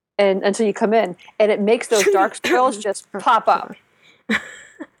and until you come in. And it makes those dark soils just pop up.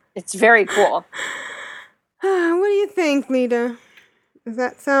 It's very cool. What do you think, Lita? Does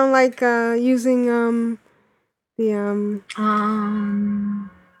that sound like using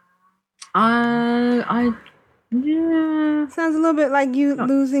Yeah. Sounds a little bit like you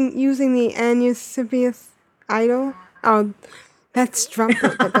using the Anusippius idol. Oh, that's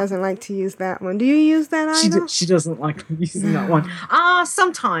Strumpet that doesn't like to use that one. Do you use that idol? She doesn't like using that one.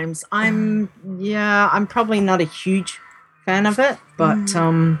 Sometimes I'm probably not a huge fan of it, but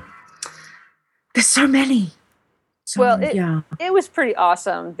there's so many. So, Well, it was pretty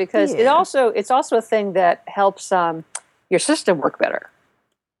awesome because it's also a thing that helps your system work better.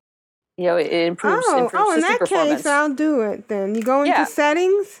 It improves in system that performance. case, I'll do it then. You go into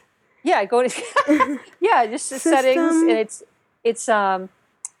settings? Yeah, go to just settings, and it's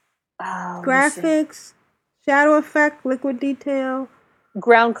graphics, shadow effect, liquid detail,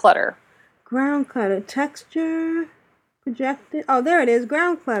 ground clutter, texture, projected. Oh, there it is,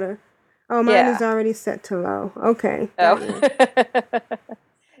 ground clutter. Oh, mine is already set to low. Okay. Oh.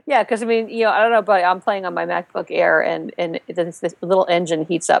 Yeah, because I don't know, but I'm playing on my MacBook Air, and this little engine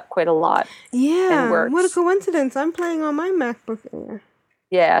heats up quite a lot. Yeah, and works. What a coincidence! I'm playing on my MacBook Air.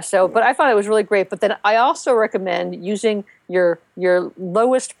 Yeah, but I thought it was really great. But then I also recommend using your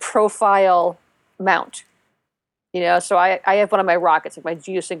lowest profile mount. So I have one of my rockets, like my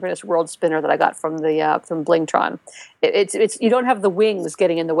geosynchronous world spinner that I got from from Blingtron. It's you don't have the wings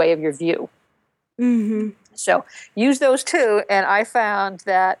getting in the way of your view. Mm-hmm. So use those too, and I found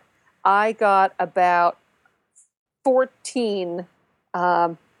that I got about 14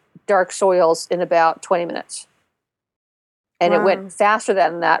 dark soils in about 20 minutes. And it went faster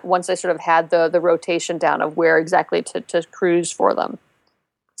than that once I sort of had the rotation down of where exactly to cruise for them.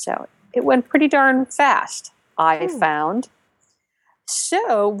 So it went pretty darn fast, I found.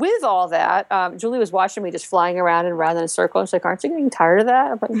 So with all that, Julie was watching me just flying around and around in a circle. And she's like, aren't you getting tired of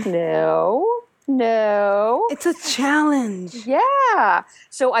that? I'm like, no. It's a challenge. Yeah.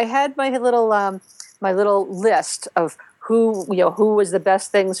 So I had my little list of who was the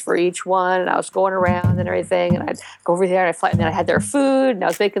best things for each one, and I was going around and everything, and I'd go over there and and then I had their food, and I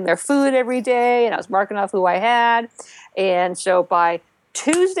was making their food every day, and I was marking off who I had. And so by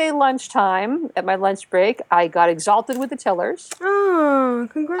Tuesday lunchtime at my lunch break, I got exalted with the tillers. Oh,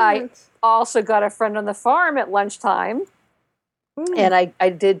 congrats. I also got a friend on the farm at lunchtime. And I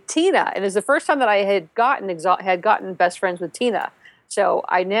did Tina, and it's the first time that I had gotten best friends with Tina. So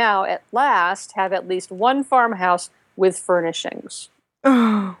I now at last have at least one farmhouse with furnishings.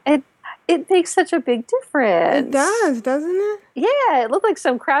 Oh, it makes such a big difference. It does, doesn't it? Yeah, it looked like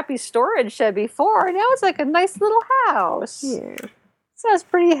some crappy storage shed before. Now it's like a nice little house. Yeah, so I was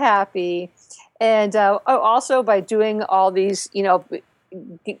pretty happy. And also by doing all these,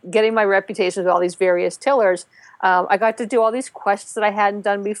 getting my reputation with all these various tillers. I got to do all these quests that I hadn't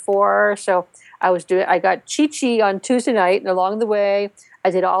done before. So I got Chi-Chi on Tuesday night, and along the way,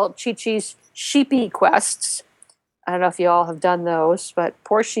 I did all Chi-Chi's sheepy quests. I don't know if you all have done those, but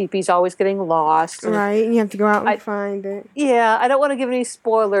poor sheepy's always getting lost. Right, you have to go out and find it. Yeah, I don't want to give any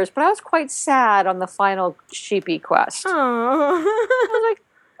spoilers, but I was quite sad on the final sheepy quest. Oh, I was like,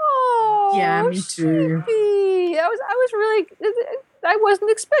 oh, yeah, me too. Sheepy. I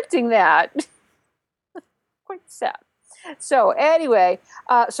wasn't expecting that. Quite sad. So anyway,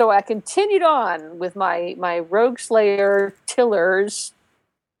 so I continued on with my Rogue Slayer tillers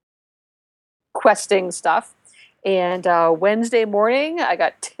questing stuff. And Wednesday morning, I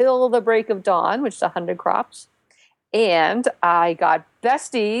got Till the Break of Dawn, which is 100 crops. And I got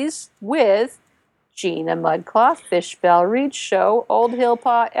besties with Gina Mudclaw, Fish Bellreach, Show, Old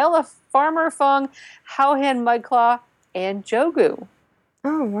Hillpaw, Ella Farmer Fung, Howhand Mudclaw, and Jogu.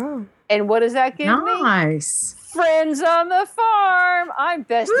 Oh, wow. And what does that give me? Nice. Friends on the farm. I'm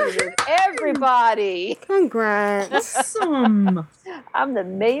besties with everybody. Congrats. Awesome. I'm the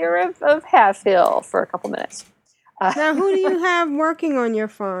mayor of Half Hill for a couple minutes. Now, who do you have working on your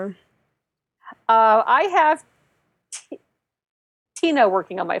farm? I have Tina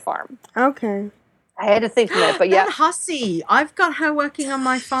working on my farm. Okay. I had to think a minute, but yeah. That hussy. I've got her working on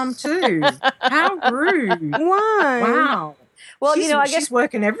my farm too. How rude. Why? Wow. Well, I guess she's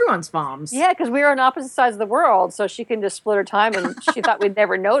working everyone's farms. Yeah, because we were on opposite sides of the world, so she can just split her time, and she thought we'd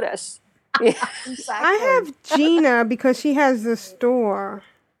never notice. Yeah, exactly. I have Gina because she has the store.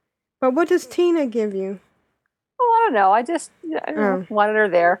 But what does Tina give you? Oh, I don't know. I just wanted her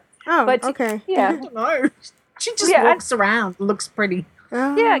there. Oh, but okay. Yeah. I don't know. She just walks around, looks pretty.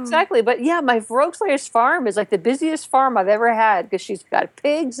 Oh. Yeah, exactly. But yeah, my Rogue Slayer's farm is like the busiest farm I've ever had because she's got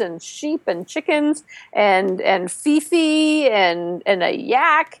pigs and sheep and chickens and Fifi and a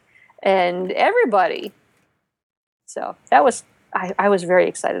yak and everybody. So that was I was very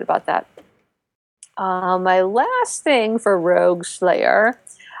excited about that. My last thing for Rogue Slayer,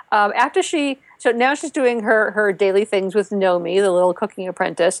 after she So now she's doing her daily things with Nomi, the little cooking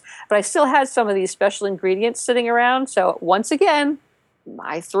apprentice. But I still had some of these special ingredients sitting around. So once again,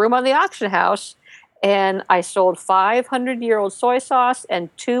 I threw them on the auction house, and I sold 500-year-old soy sauce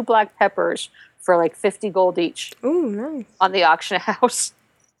and 2 black peppers for like 50 gold each. Ooh, nice. On the auction house.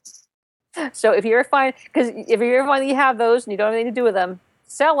 So if you ever find that you have those and you don't have anything to do with them,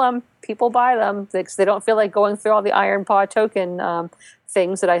 sell them. People buy them because they don't feel like going through all the Iron Paw token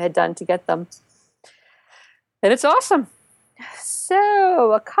things that I had done to get them. And it's awesome.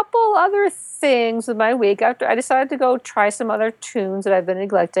 So a couple other things with my week. After I decided to go try some other tunes that I've been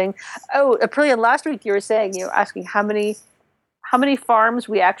neglecting. Oh, Aprilia, last week you were asking how many farms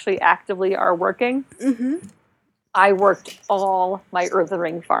we actually actively are working. Mm-hmm. I worked all my Earth and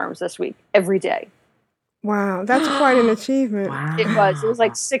Ring farms this week, every day. Wow, that's quite an achievement. Wow. It was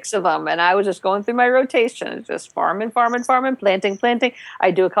like 6 of them, and I was just going through my rotation, just farming, planting. I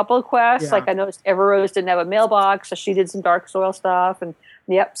do a couple of quests, like I noticed Everrose didn't have a mailbox, so she did some dark soil stuff, and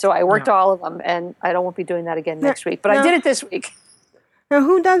so I worked all of them, and I won't be doing that again next week, but I did it this week. Now,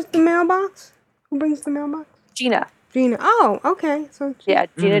 who does the mailbox? Who brings the mailbox? Gina. Oh, okay. So Gina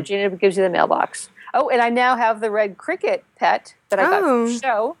gives you the mailbox. Oh, and I now have the red cricket pet that I got from the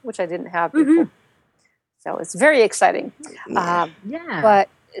show, which I didn't have before. So it's very exciting. But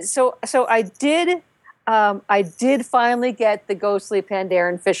so I did finally get the ghostly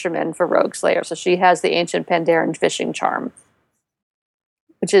Pandaren fisherman for Rogue Slayer. So she has the ancient Pandaren fishing charm,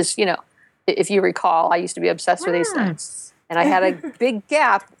 which is, if you recall, I used to be obsessed with these things. And I had a big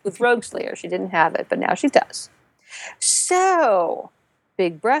gap with Rogue Slayer. She didn't have it, but now she does. So,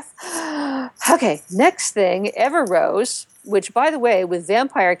 big breath. Okay, next thing, Everrose, which, by the way, with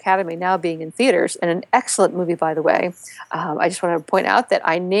Vampire Academy now being in theaters, and an excellent movie, by the way, I just want to point out that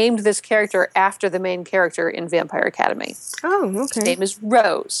I named this character after the main character in Vampire Academy. Oh, okay. His name is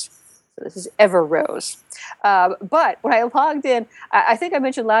Rose. So this is Everrose. But when I logged in, I think I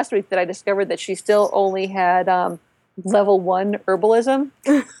mentioned last week that I discovered that she still only had level 1 herbalism.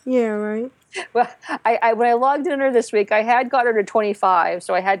 Yeah, right. Well, when I logged in her this week, I had got her to 25,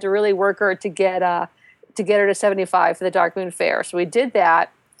 so I had to really work her to get her to 75 for the Dark Moon Fair. So we did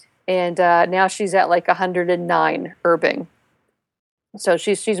that, and now she's at like 109 herbing. So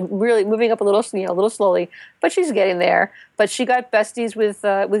she's really moving up a little slowly, but she's getting there. But she got besties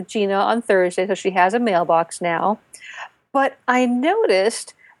with Gina on Thursday, so she has a mailbox now. But I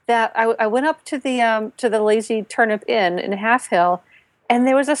noticed that I went up to the Lazy Turnip Inn in Half Hill, and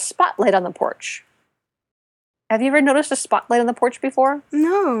there was a spotlight on the porch. Have you ever noticed a spotlight on the porch before?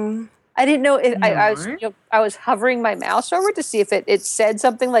 No. I didn't know if I was hovering my mouse over to see if it said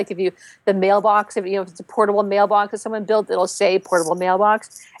something like the mailbox, if it's a portable mailbox that someone built, it'll say portable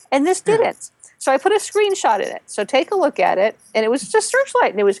mailbox. And this didn't. So I put a screenshot in it. So take a look at it, and it was just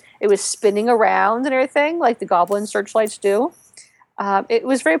searchlight, and it was spinning around and everything like the goblin searchlights do. It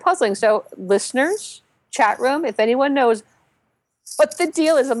was very puzzling. So listeners, chat room, if anyone knows what the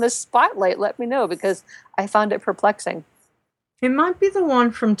deal is on this spotlight, let me know, because I found it perplexing. It might be the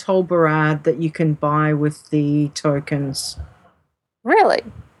one from Tolbarad that you can buy with the tokens. Really?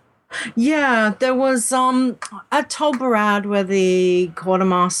 Yeah, there was at Tolbarad where the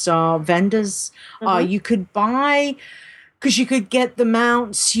quartermaster vendors, you could buy, because you could get the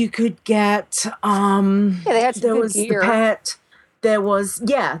mounts, you could get they had some there good was gear. the pet,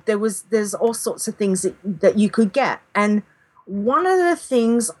 there's all sorts of things that you could get. And one of the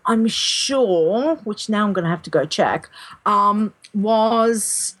things I'm sure, which now I'm going to have to go check,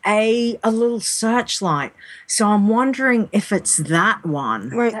 was a little searchlight. So I'm wondering if it's that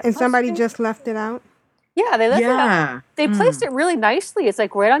one. Right, and somebody just left it out? Yeah, they left it out. They placed it really nicely. It's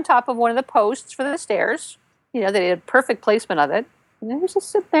like right on top of one of the posts for the stairs. They did a perfect placement of it. And it was just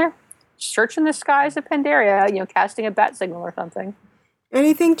sitting there, searching the skies of Pandaria, casting a bat signal or something.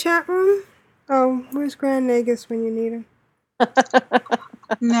 Anything, chat room? Oh, where's Grand Nagus when you need him?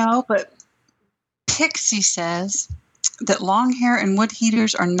 No, but Pixie says that long hair and wood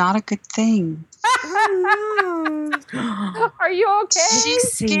heaters are not a good thing. Oh, no. Are you okay? She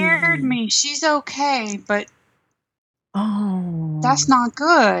scared me. She's okay, but that's not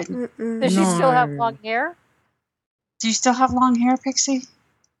good. Does she still have long hair? Do you still have long hair, Pixie?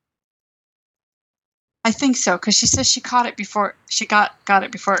 I think so, because she says she caught it before she got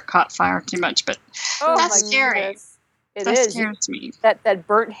it before it caught fire too much. But that's scary. Goodness. It that is. scares me. That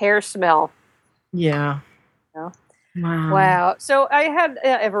burnt hair smell. Yeah. Wow. So I had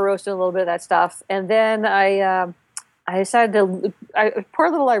ever roasted a little bit of that stuff, and then I decided to.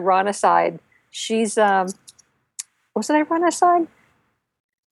 Poor little Ironicide. She's was it Ironicide?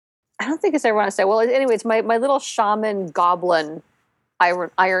 I don't think it's Ironicide. Well, anyway, it's my little shaman goblin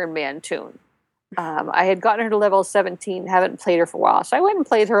Iron Man tune. I had gotten her to level 17, haven't played her for a while. So I went and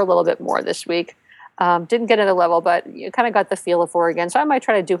played her a little bit more this week. Didn't get another level, but you kind of got the feel of her again. So I might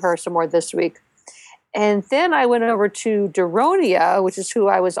try to do her some more this week. And then I went over to Daronia, which is who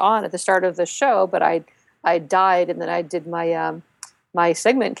I was on at the start of the show, but I died, and then I did my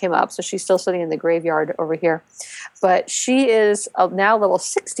segment came up, so she's still sitting in the graveyard over here. But she is now level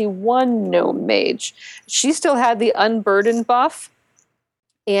 61 gnome mage. She still had the unburdened buff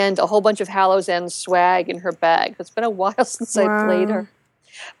and a whole bunch of Hallows End swag in her bag. It's been a while since I played her.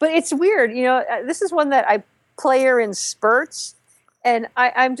 But it's weird, this is one that I play her in spurts, and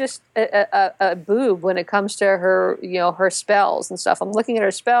I'm just a boob when it comes to her, her spells and stuff. I'm looking at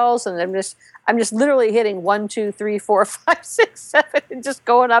her spells, and I'm just literally hitting 1, 2, 3, 4, 5, 6, 7, and just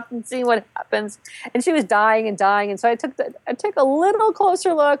going up and seeing what happens. And she was dying and dying, and so I took a little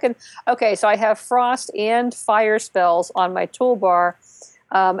closer look, and okay, so I have frost and fire spells on my toolbar.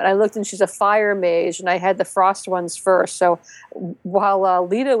 And I looked, and she's a fire mage, and I had the frost ones first. So while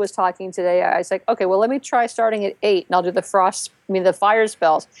Lita was talking today, I was like, okay, well, let me try starting at 8, and I'll do the fire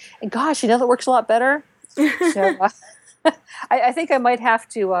spells. And gosh, that works a lot better. So I think I might have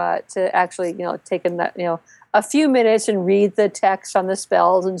to actually, take a few minutes and read the text on the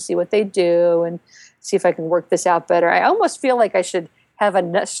spells and see what they do and see if I can work this out better. I almost feel like I should have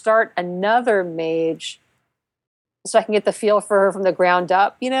start another mage, so I can get the feel for her from the ground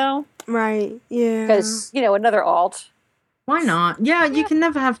up, Right, yeah. Because, another alt. Why not? Yeah, you can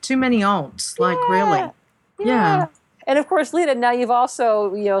never have too many alts, really. Yeah. And of course, Lita, now you've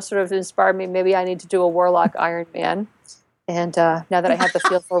also, sort of inspired me. Maybe I need to do a Warlock Iron Man. And now that I have the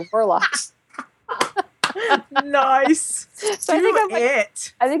feel for Warlocks. Nice. So I think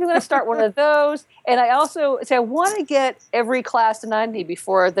I'm going to start one of those. And I also I want to get every class to 90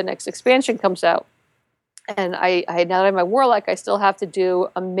 before the next expansion comes out. And I now that I'm a Warlock, I still have to do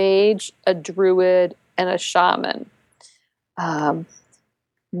a mage, a druid, and a shaman.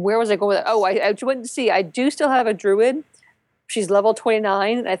 Where was I going with that? Oh, I went to see. I do still have a druid. She's level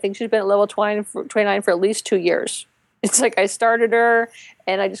 29, and I think she's been at level 29 for at least 2 years. It's like I started her,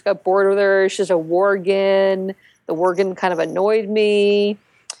 and I just got bored with her. She's a worgen. The worgen kind of annoyed me.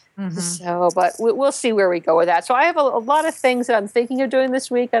 Mm-hmm. So, but we'll see where we go with that. So I have a lot of things that I'm thinking of doing this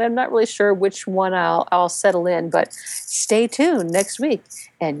week, and I'm not really sure which one I'll settle in. But stay tuned next week,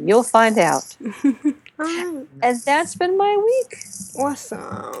 and you'll find out. Right. And that's been my week.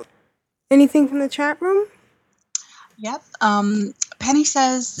 Awesome. Anything from the chat room? Yep. Penny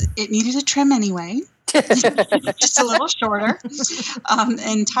says it needed a trim anyway. Just a little shorter.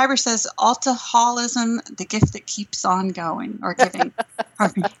 And Tiber says alcoholism, the gift that keeps on going or giving.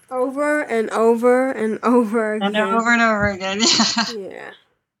 Over and over and over again. And over and over again. Yeah.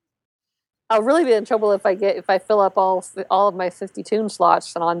 I'll really be in trouble if I fill up all of my 50 tune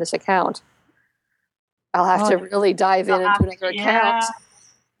slots on this account. I'll have to really dive into another account.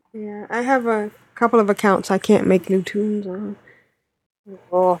 Yeah, I have a couple of accounts I can't make new tunes on.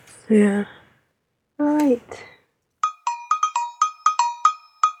 Oh. Yeah. All right.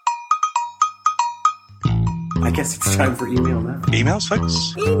 I guess it's time for email now. Emails,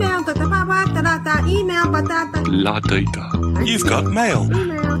 folks? Email, email. La data. You've got mail.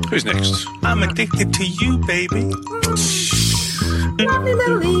 Email. Who's next? I'm addicted to you, baby. Lovely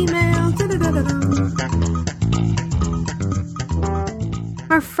little email.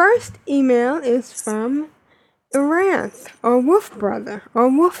 Our first email is from Iranth, or Wolf Brother, or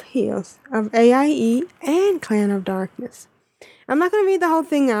Wolf Heels of AIE and Clan of Darkness. I'm not going to read the whole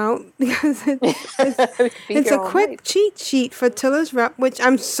thing out because it's a quick cheat sheet for Tiller's Rep, which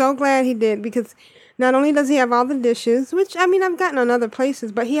I'm so glad he did, because not only does he have all the dishes, which, I mean, I've gotten on other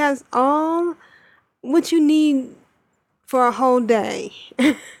places, but he has all what you need for a whole day.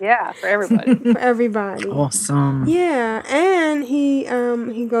 Yeah, for everybody. For everybody. Awesome. Yeah, and he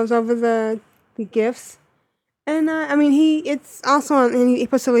goes over the gifts. And, I mean, it's also on, and he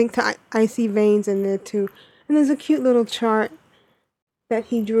puts a link to Icy Veins in there, too. And there's a cute little chart that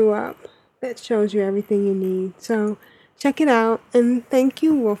he drew up that shows you everything you need. So, check it out. And thank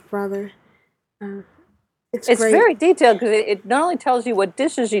you, Wolf Brother. It's great. Very detailed, because it not only tells you what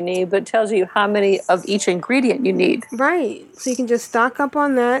dishes you need, but it tells you how many of each ingredient you need. Right. So, you can just stock up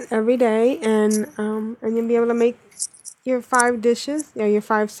on that every day, and you'll be able to make your 5 dishes, or your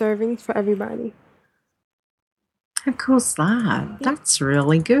 5 servings for everybody. Of course, that's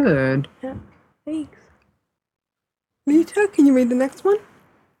really good. Yeah, thanks. Rita, can you read the next one?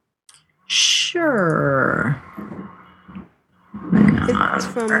 Sure. It's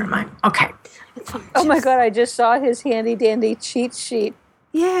from... Okay. Oh my God, I just saw his handy dandy cheat sheet.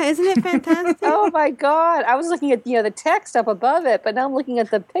 Yeah, isn't it fantastic? Oh my God. I was looking at the text up above it, but now I'm looking at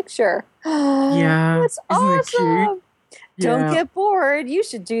the picture. Yeah. That's Isn't it awesome. cute? Don't Yeah. get bored. You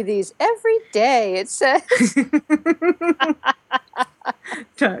should do these every day, it says.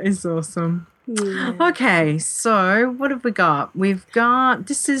 That is awesome. Yeah. Okay, so what have we got?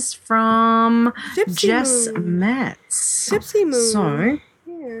 This is from Gypsy Jess Moon. Metz. Gypsy Moon. So,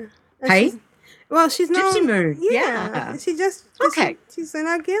 yeah. hey? She's Gypsy known, Moon. Yeah. Okay. She's in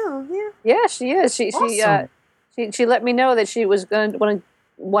our guild. Yeah. Yeah, she is. Awesome. She let me know that she was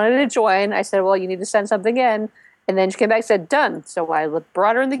wanted to join. I said, well, you need to send something in. And then she came back and said, done. So I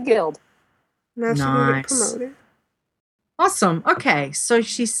brought her in the guild. Now she can get promoted. Awesome. Okay, so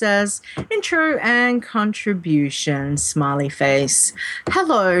she says, intro and contribution, smiley face.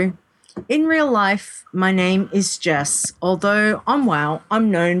 Hello. In real life, my name is Jess, although on WoW, I'm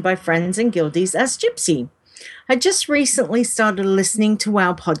known by friends and guildies as Gypsy. I just recently started listening to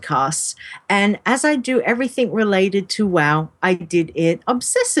WoW podcasts, and as I do everything related to WoW, I did it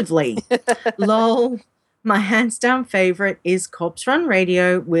obsessively. Lol. My hands-down favorite is Corpse Run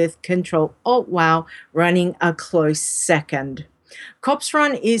Radio with Ctrl-Alt-WoW running a close second. Corpse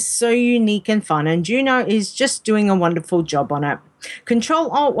Run is so unique and fun, and Juno is just doing a wonderful job on it.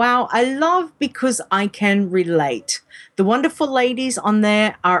 Ctrl-Alt-WoW I love because I can relate. The wonderful ladies on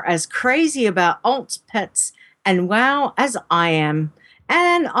there are as crazy about alts, pets, and WoW as I am,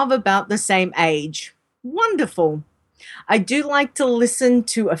 and of about the same age. Wonderful. I do like to listen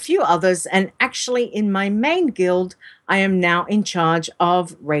to a few others, and actually in my main guild, I am now in charge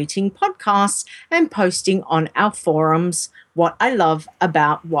of rating podcasts and posting on our forums what I love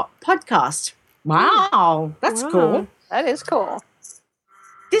about what podcast. Wow, that's cool. That is cool.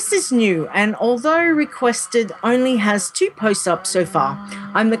 This is new, and although requested only has 2 posts up so far,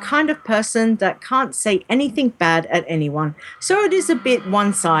 I'm the kind of person that can't say anything bad at anyone, so it is a bit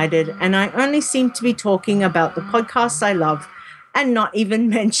one-sided, and I only seem to be talking about the podcasts I love and not even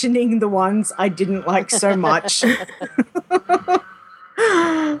mentioning the ones I didn't like so much.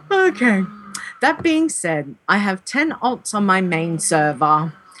 Okay. That being said, I have 10 alts on my main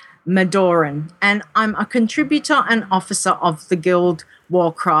server, Madoran, and I'm a contributor and officer of the guild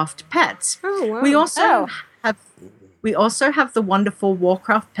Warcraft Pets. Oh, wow. We also have the wonderful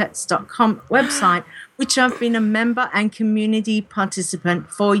warcraftpets.com website, which I've been a member and community participant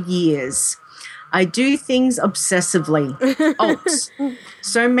for years. I do things obsessively. Alts.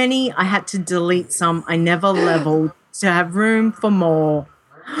 So many I had to delete some I never leveled to have room for more.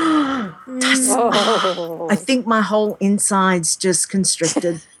 I think my whole insides just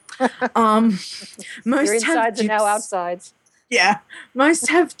constricted. Your insides are now outsides. Yeah, most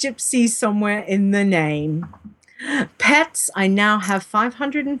have gypsy somewhere in the name. Pets, I now have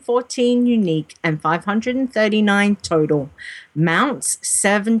 514 unique and 539 total. Mounts,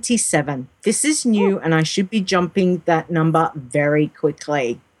 77. This is new, and I should be jumping that number very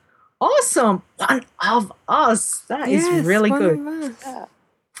quickly. Awesome. One of us. That is really good.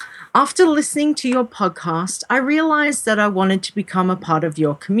 After listening to your podcast, I realized that I wanted to become a part of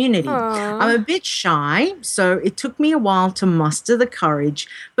your community. Aww. I'm a bit shy, so it took me a while to muster the courage,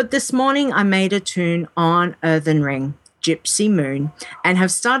 but this morning I made a tune on Earthen Ring, Gypsy Moon, and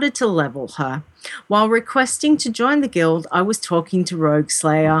have started to level her. While requesting to join the guild, I was talking to Rogue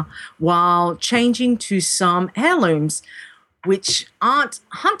Slayer while changing to some heirlooms, which aren't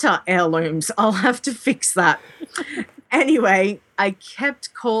hunter heirlooms. I'll have to fix that. Anyway, I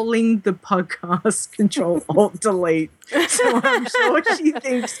kept calling the podcast Ctrl-Alt-Delete, so I'm sure she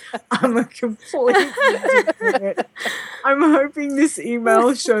thinks I'm a complete idiot. I'm hoping this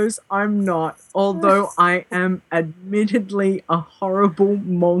email shows I'm not, although I am admittedly a horrible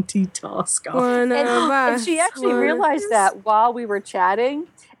multitasker. And she actually realized that while we were chatting,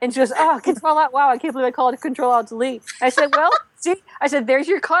 and she goes, oh, Control-Alt, wow, I can't believe I called it Control-Alt-Delete. I said, well, see, there's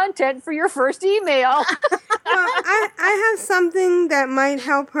your content for your first email. I have something that might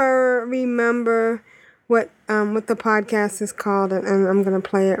help her remember what the podcast is called, and I'm going to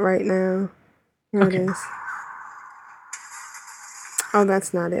play it right now. Here it is. Oh,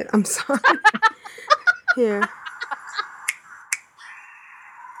 that's not it. I'm sorry. Here.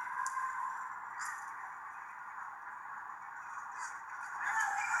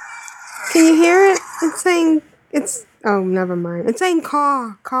 Can you hear it? It's saying, oh, never mind. It's saying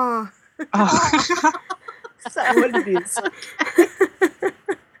caw. Oh. Is that what it is?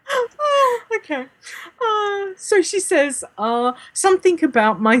 Oh, okay. So she says, something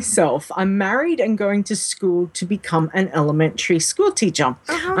about myself. I'm married and going to school to become an elementary school teacher.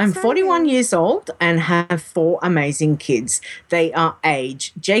 I'm 41 years old and have 4 amazing kids. They are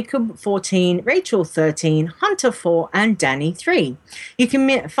age Jacob 14, Rachel 13, Hunter 4, and Danny 3. You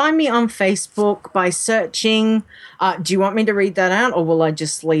can find me on Facebook by searching. Do you want me to read that out, or will I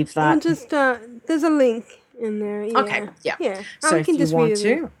just leave that? There's a link in there. Yeah. Okay, yeah. So we can just read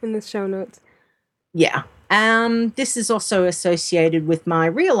it in the show notes. Yeah. This is also associated with my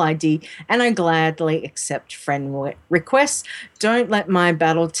real ID, and I gladly accept friend requests. Don't let my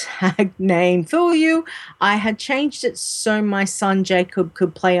battle tag name fool you. I had changed it so my son Jacob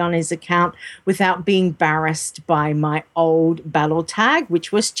could play on his account without being embarrassed by my old battle tag,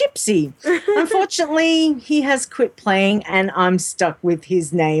 which was Gypsy. Unfortunately, he has quit playing, and I'm stuck with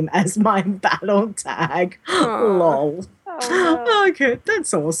his name as my battle tag. Lol. Oh, no. Okay,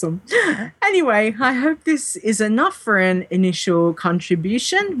 that's awesome. Anyway, I hope this is enough for an initial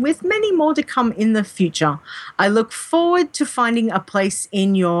contribution, with many more to come in the future. I look forward to finding a place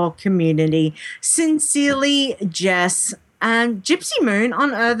in your community. Sincerely, Jess and Gypsy Moon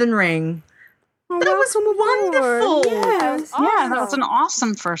on Earthen Ring. Oh, that was wonderful. Yes. Yeah, that was an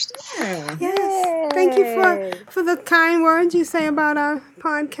awesome first. Yeah. Yes. Thank you for the kind words you say about our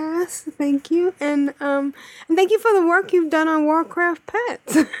podcast. Thank you. And thank you for the work you've done on Warcraft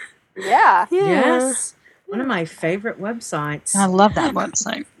Pets. Yeah. Yes. One of my favorite websites. I love that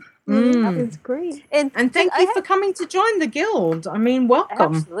website. It's great. And thank you for coming to join the guild. I mean,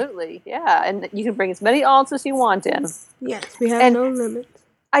 welcome. Absolutely. Yeah. And you can bring as many alts as you want in. Yes, we have no limits.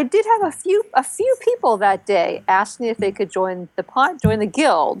 I did have a few people that day asking if they could join the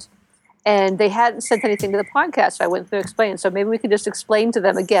guild, and they hadn't sent anything to the podcast. So I went through and explained. So maybe we could just explain to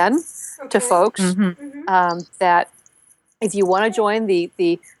them again, to folks, that if you want to join the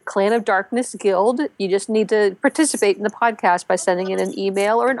Clan of Darkness Guild, you just need to participate in the podcast by sending in an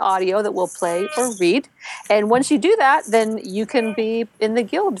email or an audio that we'll play or read. And once you do that, then you can be in the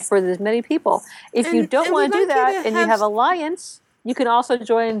guild for as many people. If you don't want to do that and you have Alliance, you can also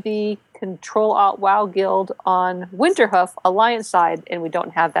join the Control Alt WoW Guild on Winterhoof Alliance side, and we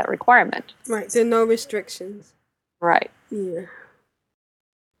don't have that requirement. Right, there are no restrictions. Right. Yeah.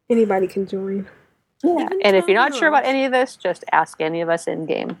 Anybody can join. Yeah, and if you're not sure about any of this, just ask any of us in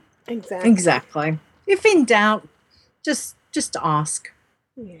game. Exactly. If in doubt, just ask.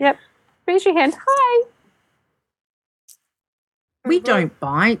 Yeah. Yep. Raise your hand. Hi. We don't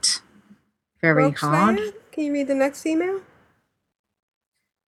bite very hard. Can you read the next email?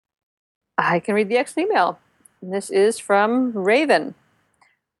 I can read the next email. And this is from Raven.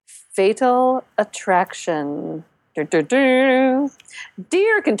 Fatal Attraction. Dear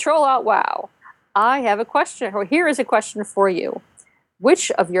Control Alt WoW, I have a question, or here is a question for you.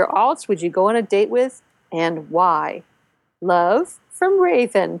 Which of your alts would you go on a date with, and why? Love, from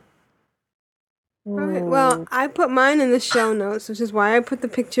Raven. Okay, well, I put mine in the show notes, which is why I put the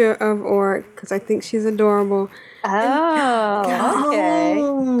picture of Orc, because I think she's adorable. Oh,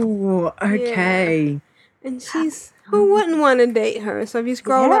 okay. Yeah. And she's, who wouldn't want to date her? So if you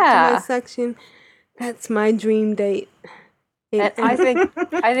scroll up to my section, that's my dream date. And I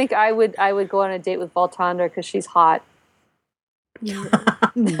think I would go on a date with Voltandra because she's hot.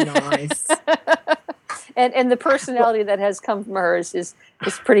 Nice. and the personality that has come from hers is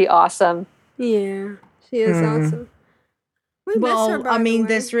pretty awesome. Yeah, she is awesome. Well, I mean,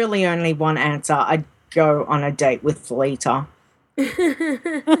 there's really only one answer. I'd go on a date with Felita. Which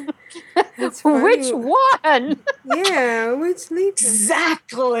one? Yeah, which Lita?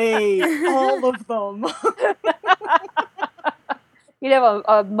 Exactly. All of them. You'd have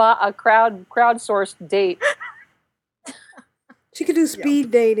a crowdsourced date. She could do speed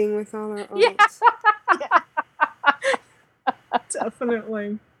dating with all her alts. Yeah.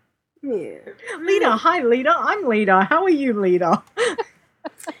 Definitely. Yeah. Lita, hi Lita. I'm Lita. How are you, Lita?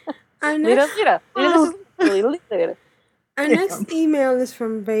 Our next email is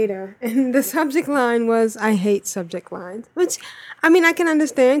from Vader, and the subject line was, I hate subject lines. Which, I mean, I can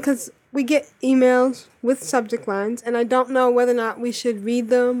understand, because we get emails with subject lines, and I don't know whether or not we should read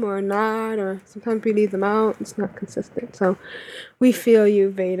them or not, or sometimes we leave them out. It's not consistent. So we feel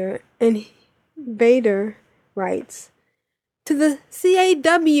you, Vader. And Vader writes, to the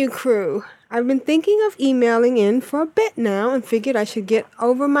CAW crew, I've been thinking of emailing in for a bit now and figured I should get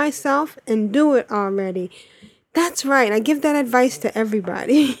over myself and do it already. That's right. I give that advice to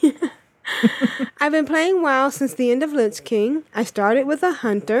everybody. I've been playing WoW since the end of Lich King. I started with a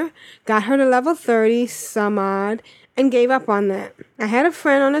hunter, got her to level 30 some odd, and gave up on that. I had a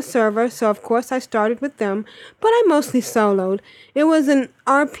friend on a server, so of course I started with them, but I mostly soloed. It was an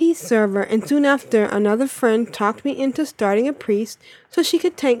RP server, and soon after, another friend talked me into starting a priest so she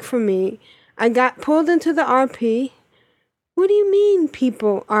could tank for me. I got pulled into the RP. What do you mean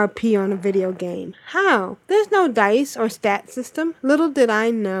people RP on a video game? How? There's no dice or stat system. Little did I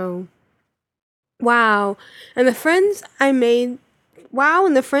know. Wow, and the friends I made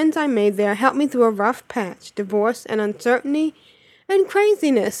there helped me through a rough patch, divorce and uncertainty and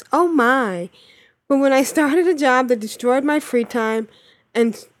craziness. Oh my. But when I started a job that destroyed my free time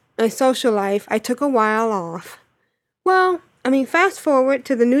and my social life, I took a while off. Fast forward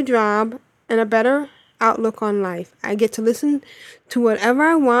to the new job and a better outlook on life. I get to listen to whatever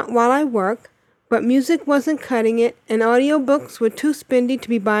I want while I work, but music wasn't cutting it, and audiobooks were too spendy to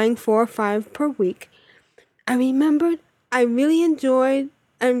be buying 4 or 5 per week. I remembered a really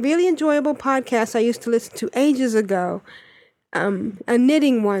enjoyable podcast I used to listen to ages ago. A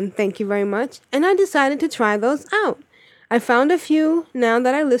knitting one, thank you very much, and I decided to try those out. I found a few now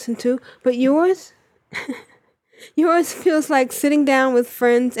that I listen to, but yours feels like sitting down with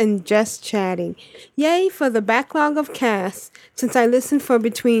friends and just chatting. Yay for the backlog of casts, since I listen for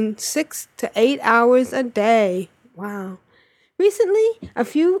between 6 to 8 hours a day. Wow. Recently, a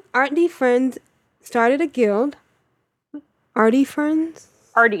few arty friends started a guild. Arty friends?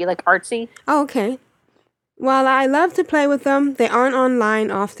 Arty, like artsy? Oh, okay. While I love to play with them, they aren't online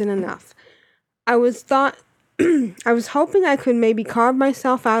often enough. I was hoping I could maybe carve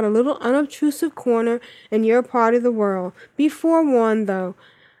myself out a little unobtrusive corner in your part of the world. Be forewarned, though.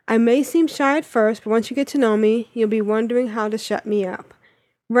 I may seem shy at first, but once you get to know me, you'll be wondering how to shut me up.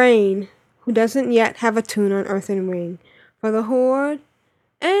 Rain, who doesn't yet have a tune on Earthen Ring. For the Horde,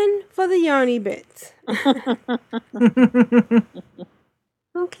 and for the yarny bits.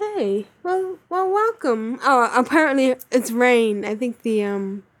 Okay. Well, welcome. Oh, apparently it's Rain. I think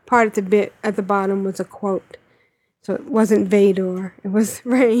the part at the bit at the bottom was a quote. So it wasn't Vador. It was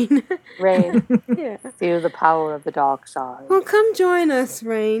Rain. Rain. Yeah. Feel the power of the dark side. Well, come join us,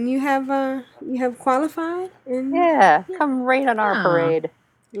 Rain. You have qualified? And yeah, come rain on our parade.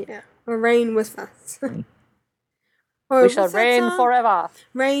 Yeah. Or rain with us. We shall reign forever.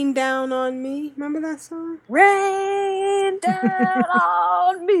 Rain down on me. Remember that song? Rain down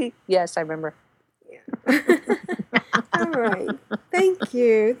on me. Yes, I remember. Yeah. All right. Thank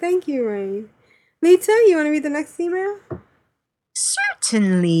you. Thank you, Rain. Lita, you want to read the next email?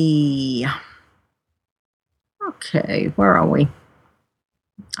 Certainly. Okay, where are we?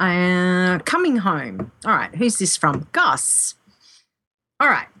 Coming home. All right, who's this from? Gus. All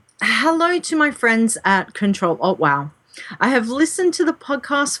right. Hello to my friends at Ctrl. Oh, wow. I have listened to the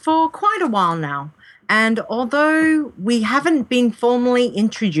podcast for quite a while now, and although we haven't been formally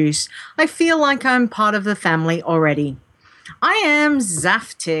introduced, I feel like I'm part of the family already. I am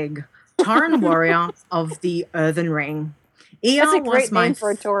Zaftig, Tauren warrior of the Earthen Ring. That's a great name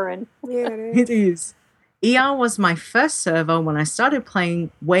for a Tauren. Yeah, it is. ER was my first server when I started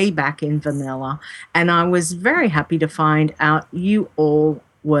playing way back in vanilla, and I was very happy to find out you all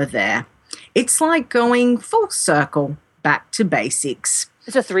were there. It's like going full circle back to basics.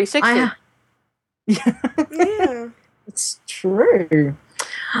 It's a 360. Yeah. It's true.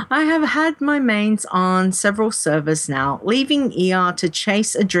 I have had my mains on several servers now, leaving ER to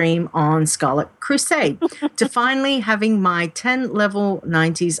chase a dream on Scarlet Crusade, to finally having my 10 level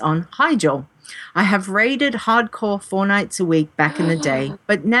 90s on Hyjal. I have raided hardcore 4 nights a week back in the day,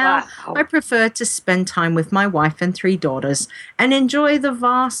 but now I prefer to spend time with my wife and 3 daughters and enjoy the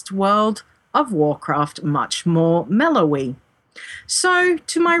vast world of Warcraft much more mellowy. So,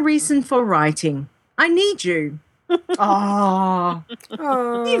 to my reason for writing, I need you. Oh,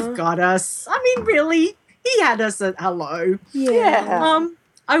 you've got us. I mean, really, he had us at hello. Yeah.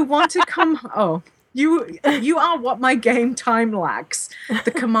 I want to come. Oh, you are what my game time lacks.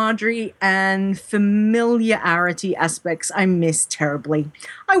 The camaraderie and familiarity aspects I miss terribly.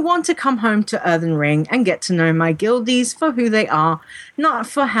 I want to come home to Earthen Ring and get to know my guildies for who they are, not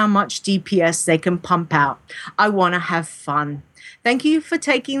for how much DPS they can pump out. I want to have fun. Thank you for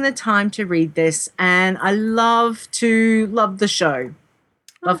taking the time to read this, and I love the show.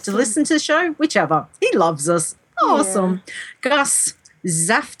 Love to listen to the show, whichever. He loves us. Awesome. Yeah. Gus,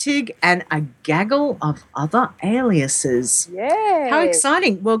 Zaftig, and a gaggle of other aliases. Yay! How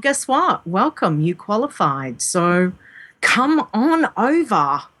exciting. Well, guess what? Welcome. You qualified. So come on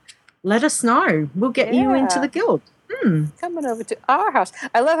over. Let us know. We'll get you into the guild. Coming over to our house.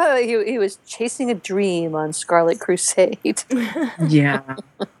 I love how he was chasing a dream on Scarlet Crusade. Yeah.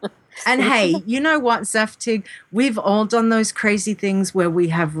 And hey, you know what, Zaftig? We've all done those crazy things where we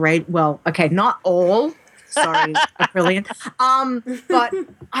have not all. Sorry, Brilliant. But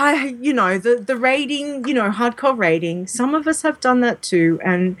the rating, hardcore rating. Some of us have done that too,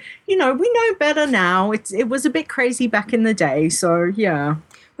 and we know better now. It was a bit crazy back in the day, so yeah.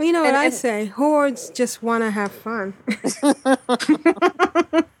 Well, you know what I say? Hordes just want to have fun.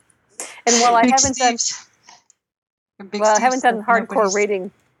 And while I haven't done hardcore rating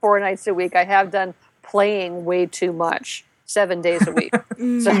 4 nights a week, I have done playing way too much, 7 days a week.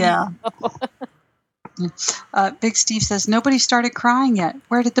 So. Yeah. Big Steve says, nobody started crying yet.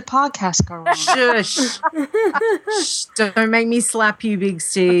 Where did the podcast go wrong? Shush. Don't make me slap you, Big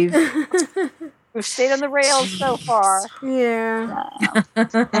Steve. We've stayed on the rails so far. Yeah.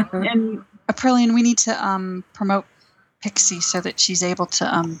 And Aprillian, we need to promote Pixie so that she's able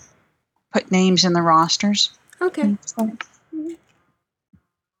to put names in the rosters. Okay.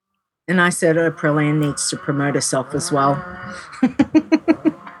 And I said Aprillian needs to promote herself as well.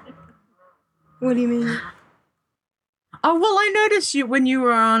 What do you mean? Oh, well, I noticed you when you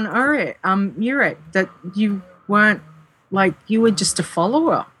were on Urek, that you weren't, you were just a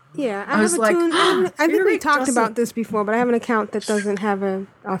follower. Yeah, I have a tune. I think we talked about this before, but I have an account that doesn't have an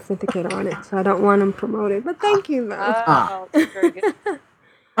authenticator on it, so I don't want them promoted. But thank you, though. Oh, very good.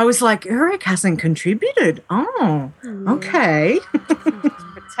 I was like, Urek hasn't contributed. Oh, okay.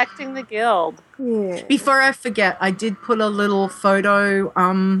 Protecting the guild. Yeah. Before I forget, I did put a little photo,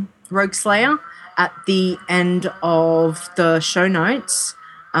 Rogue Slayer, at the end of the show notes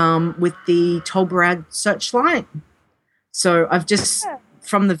with the Tolbarad searchlight. So I've just,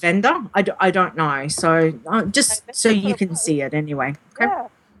 from the vendor, I don't know. So just so you can see it anyway. Okay. Yeah.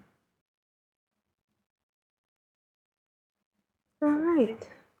 All right.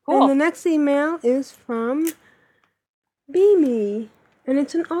 Cool. And the next email is from Beamy, and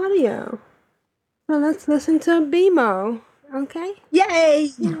it's an audio. So let's listen to BMO. Okay?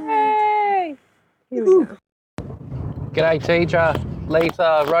 Yay! Yay! Here we go. G'day, teacher,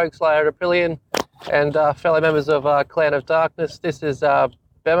 Lita, Rogue Slayer, Aprillian, and fellow members of Clan of Darkness. This is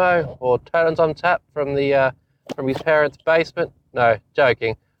Bemo, or Totems on Tap, from his parents' basement. No,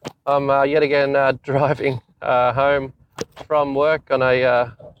 joking. I'm yet again driving home from work on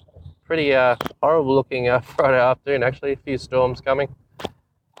a pretty horrible-looking Friday afternoon, actually. A few storms coming.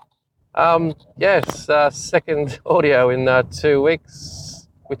 Yes, second audio in 2 weeks,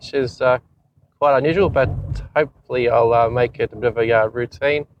 which is quite unusual, but hopefully I'll make it a bit of a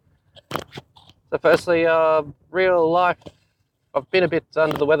routine. So firstly, real life, I've been a bit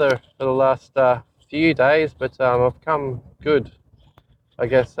under the weather for the last few days, but I've come good, I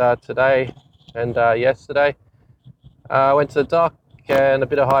guess, today and yesterday. I went to the doc and a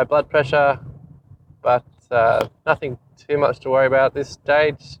bit of high blood pressure, but nothing too much to worry about at this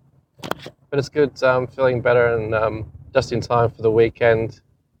stage. But it's good, feeling better and just in time for the weekend.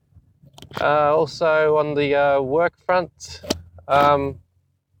 Also on the work front, I've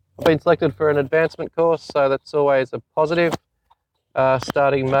been selected for an advancement course, so that's always a positive.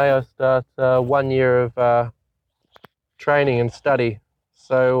 Starting May, I start 1 year of training and study,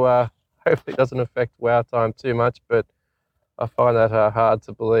 so hopefully it doesn't affect WoW time too much, but I find that hard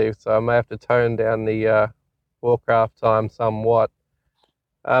to believe, so I may have to tone down the Warcraft time somewhat.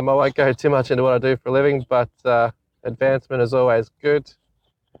 I won't go too much into what I do for a living, but advancement is always good,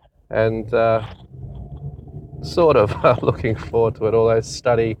 and sort of looking forward to it, although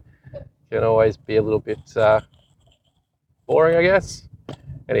study can always be a little bit boring, I guess.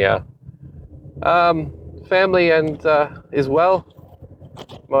 Anyhow, family and is well.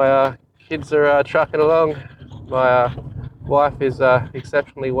 My kids are trucking along. My wife is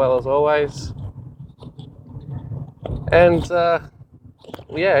exceptionally well as always. And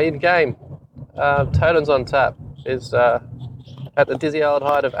yeah, in game, Totems on Tap is at the dizzy old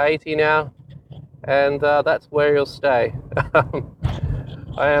height of 80 now, and that's where you'll stay.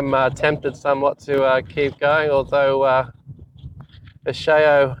 I am tempted somewhat to keep going, although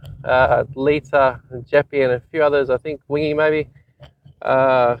Ashayo, Lita, Jeppy, and a few others, I think Wingy maybe,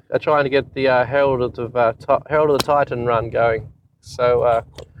 are trying to get the Herald of the Titan run going. So,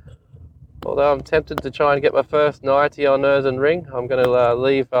 although I'm tempted to try and get my first 90 on Urza Ring, I'm going to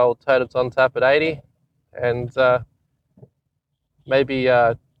leave old Totems on Tap at 80, and maybe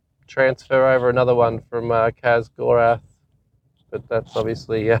transfer over another one from Kaz Gorath, but that's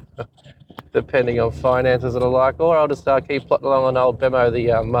obviously depending on finances and the like, or I'll just keep plotting along on old Bemo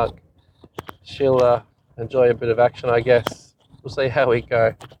the monk. She'll enjoy a bit of action, I guess. We'll see how we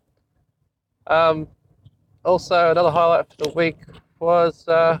go. Also, another highlight for the week was,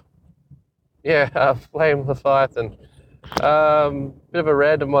 Flame Leviathan. Bit of a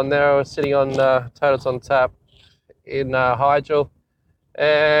random one there. I was sitting on Totals on Tap in Hygel,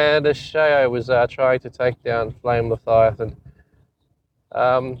 and a Shayo was trying to take down Flame Leviathan.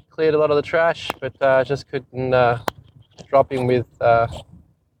 Cleared a lot of the trash, but just couldn't drop him with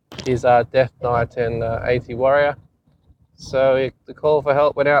his Death Knight and 80 Warrior. So the call for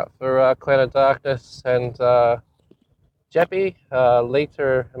help went out for Clan of Darkness and Jeppy,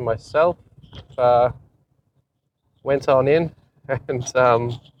 Lita, and myself. Went on in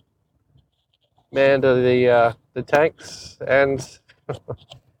and manned the tanks, and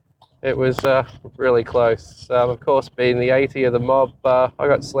it was really close. Of course, being the 80 of the mob, I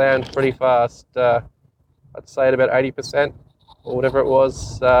got slammed pretty fast. I'd say at about 80% or whatever it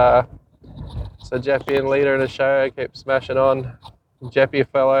was. So Jeppy and Lita in the show kept smashing on. Jeppy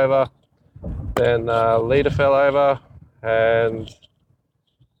fell over, then Lita fell over, and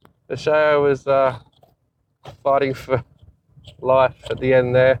the show was fighting for life at the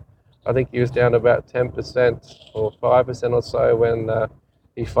end there. I think he was down to about 10% or 5% or so when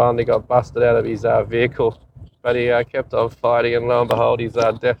he finally got busted out of his vehicle. But he kept on fighting, and lo and behold, his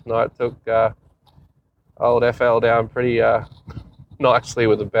Death Knight took old FL down pretty nicely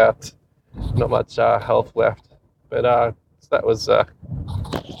with about not much health left. But that was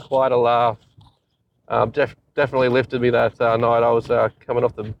quite a laugh. Definitely lifted me that night. I was coming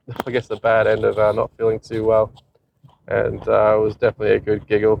off the bad end of not feeling too well. And it was definitely a good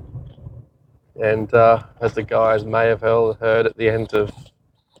giggle. And as the guys may have heard at the end of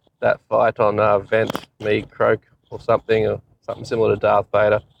that fight on Vent, me croak or something similar to Darth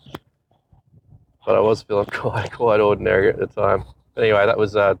Vader. But I was feeling quite ordinary at the time. But anyway, that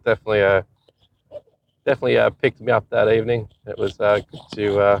was definitely picked me up that evening. It was good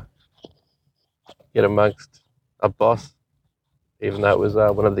to get amongst a boss, even though it was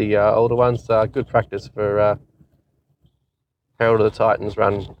one of the older ones. Good practice for Herald of the Titans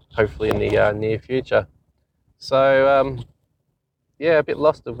run, hopefully in the near future. So, yeah, a bit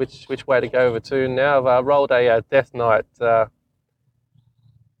lost of which way to go with Toon now. I've rolled a Death Knight.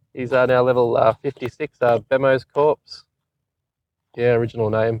 He's now level 56, Bemo's Corpse. Yeah, original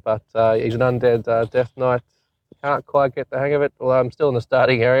name, but he's an undead Death Knight. Can't quite get the hang of it. Well, I'm still in the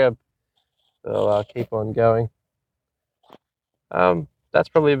starting area, so I'll keep on going. That's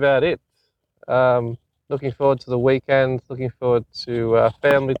probably about it. Looking forward to the weekend, looking forward to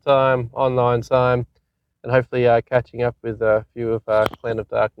family time, online time, and hopefully catching up with a few of Clan of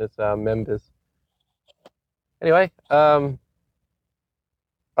Darkness members. Anyway, I'll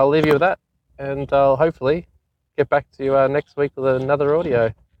leave you with that, and I'll hopefully get back to you next week with another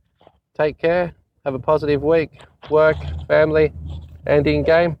audio. Take care, have a positive week, work, family, and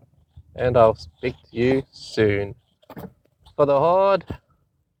in-game, and I'll speak to you soon. For the Horde,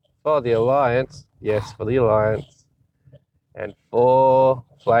 for the Alliance, yes, for the Alliance, and for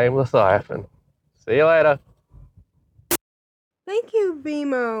Flame Leviathan. See you later. Thank you,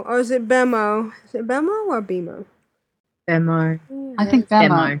 Bemo. Or is it Bemo? Is it Bemo or Bemo? Bemo. I think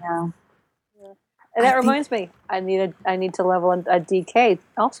Bemo. Yeah. And that reminds me, I need to level a DK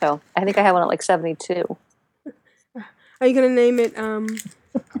also. I think I have one at like 72. Are you gonna name it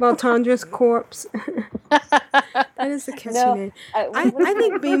Valtandra's Corpse? That is a catchy name. I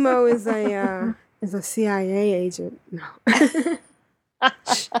think Bemo is a CIA agent. No. I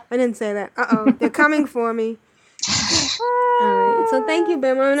didn't say that. They're coming for me. All right. So thank you,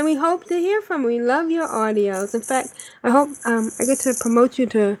 Bemo, and we hope to hear from you. We love your audios. In fact, I hope I get to promote you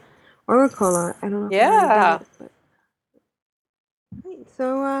to Oracle. I don't know if I already done it, but... Right,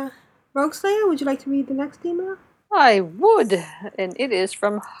 so, Rogue Slayer, would you like to read the next email? I would, and it is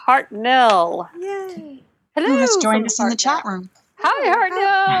from Hartnell. Yay! Hello, who has joined us in the chat room. Hi,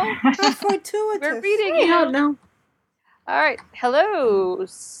 Hartnell. How fortuitous. We're reading you. Hartnell. All right. Hello,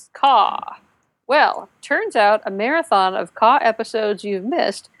 Caw. Well, turns out a marathon of Caw episodes you've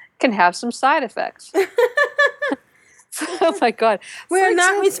missed can have some side effects. Oh my God. We're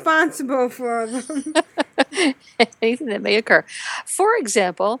not responsible for them. Anything that may occur. For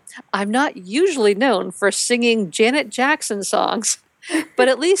example, I'm not usually known for singing Janet Jackson songs, but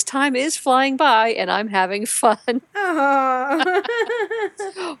at least time is flying by and I'm having fun.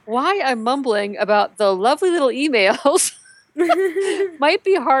 Why I'm mumbling about the lovely little emails might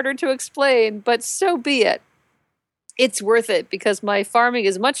be harder to explain, but so be it. It's worth it because my farming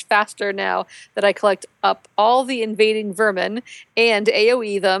is much faster now that I collect up all the invading vermin and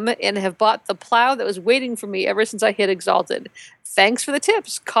AoE them and have bought the plow that was waiting for me ever since I hit Exalted. Thanks for the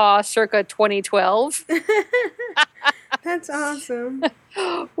tips, Caw circa 2012. That's awesome.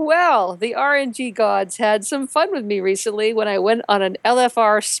 Well, the RNG gods had some fun with me recently when I went on an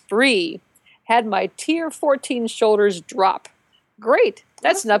LFR spree. had my tier 14 shoulders drop. Great,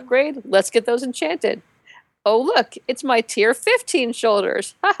 that's an upgrade. Let's get those enchanted. Oh, look, it's my tier 15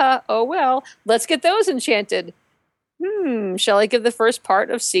 shoulders. Haha, oh well, let's get those enchanted. Shall I give the first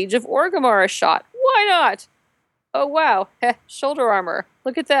part of Siege of Orgrimmar a shot? Why not? Oh, wow, shoulder armor.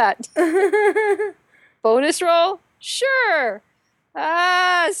 Look at that. Bonus roll? Sure.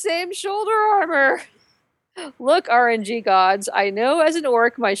 Same shoulder armor. Look, RNG gods, I know as an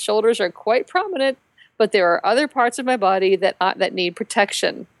orc my shoulders are quite prominent, but there are other parts of my body that need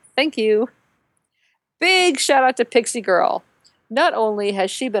protection. Thank you. Big shout out to Pixie Girl. Not only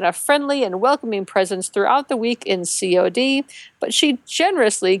has she been a friendly and welcoming presence throughout the week in COD, but she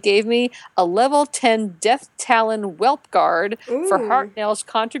generously gave me a level 10 Death Talon Whelp Guard for Hartnell's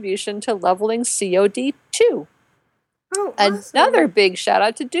contribution to leveling COD 2. Oh, Another big shout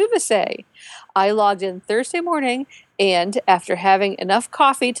out to Duvasay. I logged in Thursday morning, and after having enough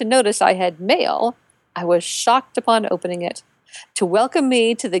coffee to notice I had mail, I was shocked upon opening it. To welcome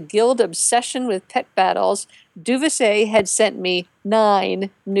me to the guild obsession with pet battles, Duvasay had sent me 9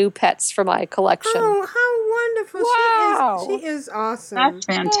 new pets for my collection. Oh, how wonderful. Wow. She is awesome. That's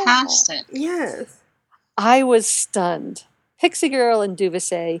fantastic. Yes. I was stunned. Pixie Girl and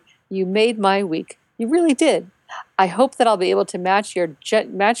Duvasay, you made my week. You really did. I hope that I'll be able to match your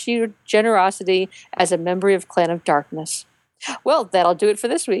generosity as a member of Clan of Darkness. Well, that'll do it for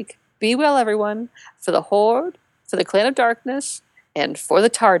this week. Be well, everyone. For the Horde, for the Clan of Darkness, and for the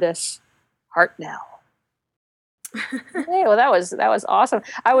TARDIS, Hartnell. Hey, well, that was awesome.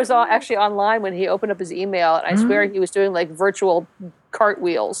 I was actually online when he opened up his email, and I swear he was doing like virtual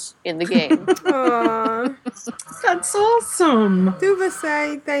cartwheels in the game. Aww. That's awesome.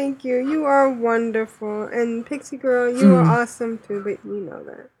 Duvasay, thank you. You are wonderful. And Pixie Girl, you are awesome too, but you know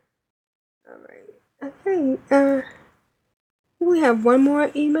that. All right. Okay. We have one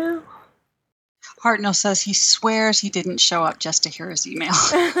more email. Hartnell says he swears he didn't show up just to hear his email.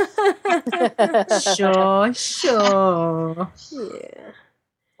 Sure. Yeah.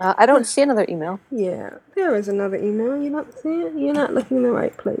 I don't see another email. Yeah, there is another email. You don't see it? You're not looking in the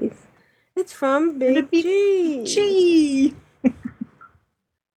right place. It's from Big G. G.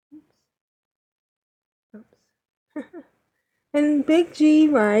 And Big G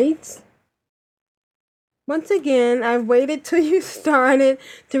writes, once again, I've waited till you started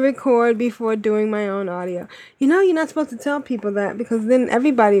to record before doing my own audio. You know, you're not supposed to tell people that because then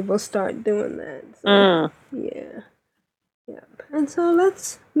everybody will start doing that. So, yeah. Yep. And so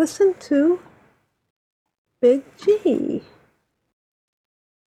let's listen to Big G.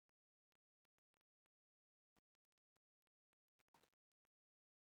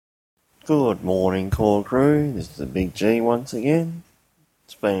 Good morning, core crew. This is the Big G once again.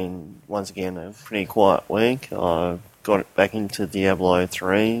 It's been, once again, a pretty quiet week. I've got it back into Diablo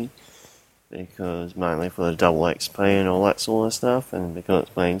 3 because mainly for the double XP and all that sort of stuff, and because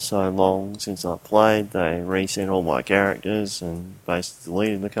it's been so long since I played, they reset all my characters and basically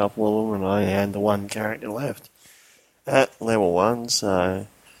deleted a couple of them, and I had the one character left at level 1, so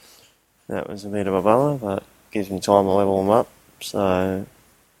that was a bit of a bummer, but gives me time to level them up. So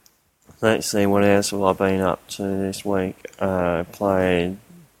let's see what else have I been up to this week. I played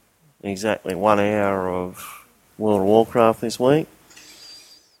exactly 1 hour of World of Warcraft this week,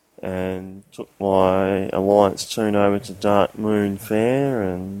 and took my Alliance toon over to Dark Moon Fair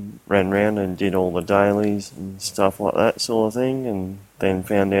and ran around and did all the dailies and stuff like that sort of thing, and then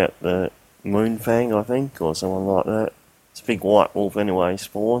found out that Moonfang, I think, or someone like that, it's a big white wolf anyway,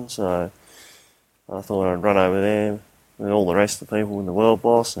 spawned, so I thought I'd run over there with all the rest of the people in the world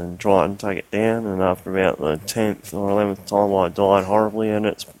boss and try and take it down, and after about the 10th or 11th time I died horribly in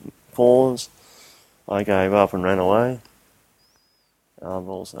its paws, I gave up and ran away. I've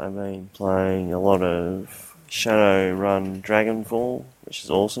also been playing a lot of Shadowrun Dragonfall, which is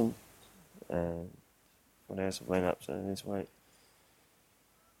awesome. And what else have I been up to this week?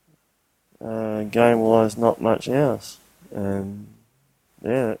 Game-wise, not much else. And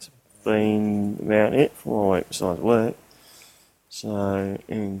yeah, that's been about it for my week besides work. So,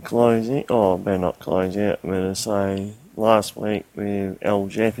 in closing, I better not close out, I'm going to say last week with El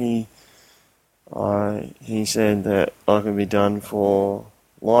Jeffy, he said that I could be done for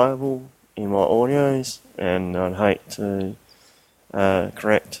libel in my audios, and I'd hate to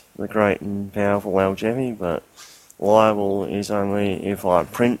correct the great and powerful El Jeffy, but libel is only if I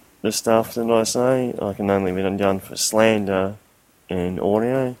print the stuff that I say. I can only be done for slander in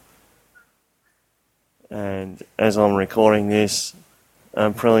audio. And as I'm recording this,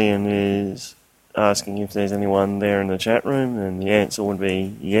 Prillian is asking if there's anyone there in the chat room, and the answer would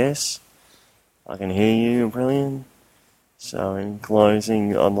be yes. I can hear you, Prillian. So in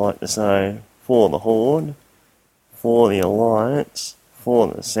closing, I'd like to say, for the Horde, for the Alliance, for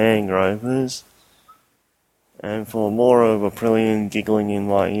the Sandgropers, and for more of Aprillian giggling in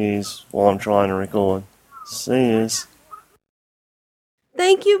my ears while I'm trying to record. See yous.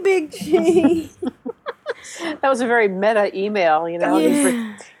 Thank you, Big G. That was a very meta email, you know.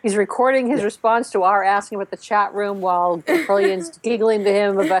 Yeah. He's recording his response to our asking about the chat room while Aprillian's giggling to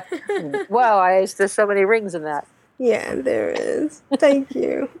him about, wow, there's so many rings in that. Yeah, there is. Thank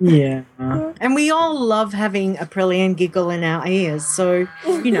you. Yeah. And we all love having Aprillian giggle in our ears, so,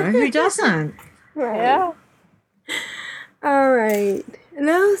 you know, who doesn't? Right. Yeah. All right.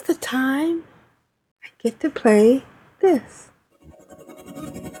 Now's the time I get to play this.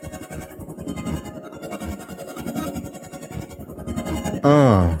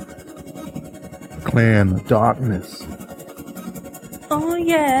 Clan of Darkness. Oh,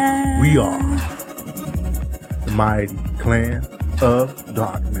 yeah. We are the mighty Clan of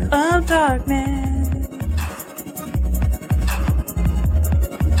Darkness. Of darkness.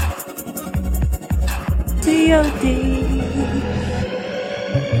 D.O.D.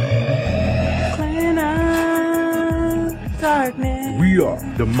 Clan of Darkness. We are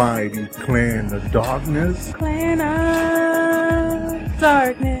the mighty Clan of Darkness. Clan of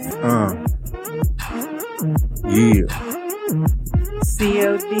Darkness. Yeah.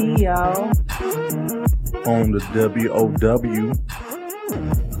 C.O.D. y'all. On the WOW.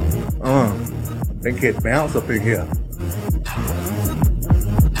 They get bounce up in here.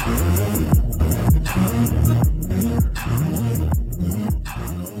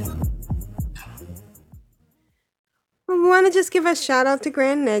 We want to just give a shout out to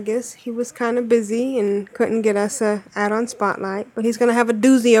Grand Negus. He was kind of busy and couldn't get us a add-on spotlight, but he's going to have a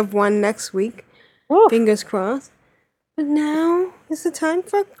doozy of one next week. Oof. Fingers crossed. But now is the time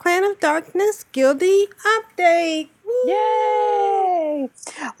for Clan of Darkness Guildy update. Woo! Yay!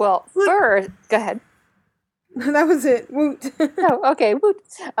 Well, first, go ahead. That was it. Woot. Oh, okay. Woot.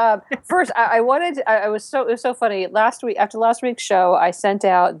 First, it was so funny. After last week's show, I sent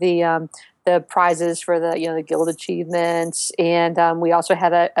out the prizes for the guild achievements, and we also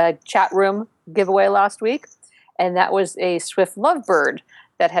had a chat room giveaway last week, and that was a Swift Lovebird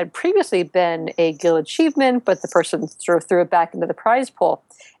that had previously been a guild achievement, but the person threw it back into the prize pool,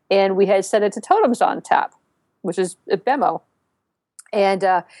 and we had set it to Totems on Tap, which is a Bemo, and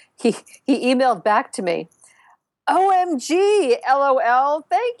he emailed back to me, OMG, LOL,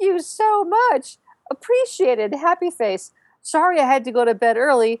 thank you so much, appreciated, happy face. Sorry I had to go to bed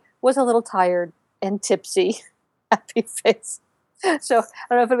early, was a little tired and tipsy. Happy face. So I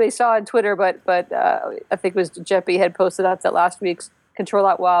don't know if anybody saw on Twitter, but I think it was Jeppy had posted up that last week's Control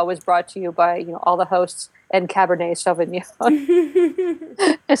Out WoW was brought to you by all the hosts and Cabernet Sauvignon.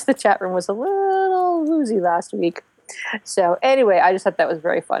 As the chat room was a little woozy last week. So anyway, I just thought that was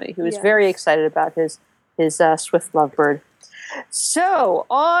very funny. He was very excited about his Swift Lovebird. So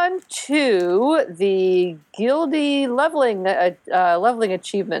on to the Guildy leveling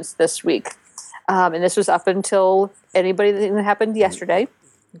achievements this week, and this was up until anybody that happened yesterday.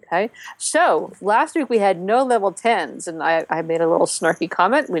 Okay, so last week we had no level 10s, and I made a little snarky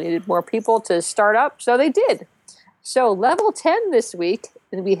comment. We needed more people to start up, so they did. So level 10 this week,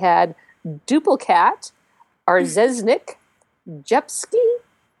 we had Duplicat, Arzeznik, Jepsky,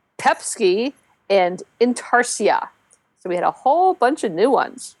 Pepsky, and Intarsia. So we had a whole bunch of new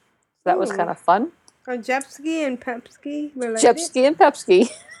ones. So that was kind of fun. Are Jepsky and Pepsky related? Jepsky and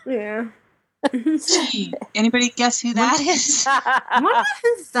Pepsky. Yeah. Gee, anybody guess who that is? I wonder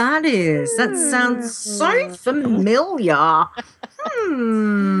who that is. That sounds so familiar.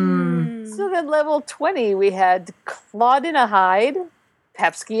 So then level 20, we had Claudinahide,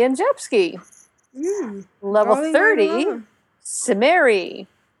 Pepsky, and Jepsky. Level 30, Cimeri.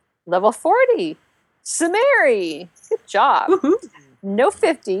 Level 40, Cimeri. Good job. No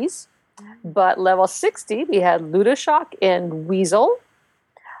 50s, but level 60, we had Ludoshock and Weasel.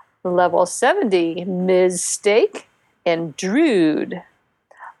 Level 70, Ms. Steak and Druid.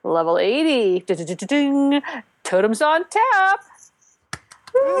 Level 80, Totems on Tap.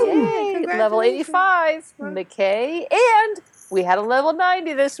 Yay. Level 85, McKay. And we had a level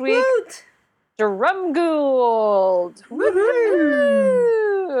 90 this week. Woot. Drumgould. Woohoo!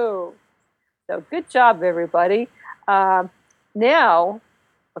 So good job, everybody. Now,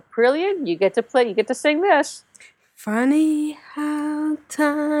 Aprillian, you get to play. You get to sing this. Funny how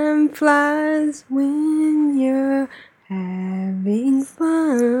time flies when you're having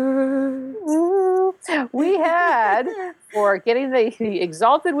fun. We had, for getting the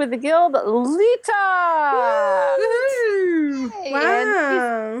Exalted with the Guild, Lita!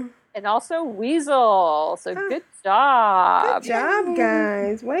 Wow. And also Weasel. So good job. Good job,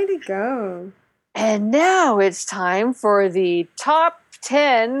 guys. Way to go. And now it's time for the top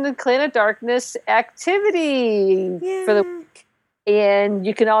 10 Clan of Darkness activity for the week. And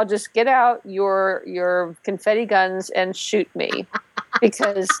you can all just get out your confetti guns and shoot me.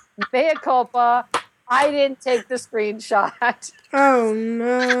 Because mea culpa, I didn't take the screenshot. Oh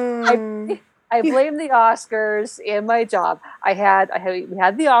no. I blame the Oscars and my job. We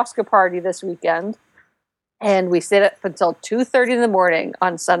had the Oscar party this weekend, and we stayed up until 2:30 in the morning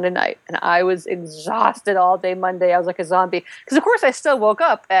on Sunday night, and I was exhausted all day Monday. I was like a zombie because, of course, I still woke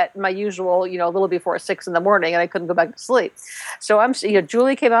up at my usual, a little before 6 in the morning, and I couldn't go back to sleep. So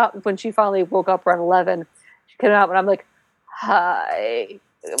Julie came out when she finally woke up around 11. She came out, and I'm like, "Hi,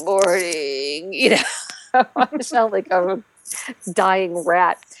 good morning." I sound like a dying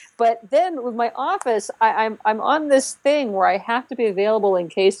rat. But then with my office, I'm on this thing where I have to be available in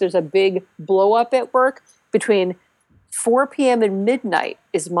case there's a big blow up at work between 4 p.m. and midnight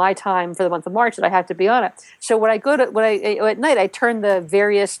is my time for the month of March that I have to be on it. So at night, I turn the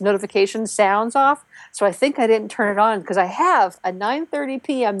various notification sounds off. So I think I didn't turn it on because I have a 9:30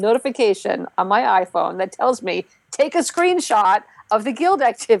 p.m. notification on my iPhone that tells me take a screenshot of the guild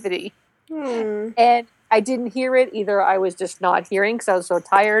activity. And I didn't hear it. Either I was just not hearing because I was so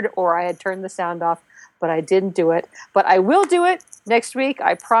tired, or I had turned the sound off, but I didn't do it. But I will do it next week.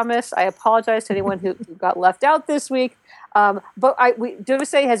 I promise. I apologize to anyone who got left out this week. But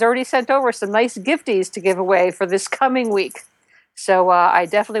Duvasay has already sent over some nice gifties to give away for this coming week. So I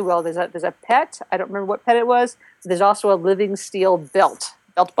definitely will. There's a pet. I don't remember what pet it was. There's also a living steel belt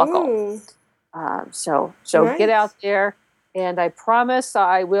buckle. So nice. Get out there. And I promise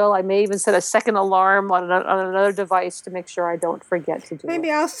I will. I may even set a second alarm on another device to make sure I don't forget to do it. Maybe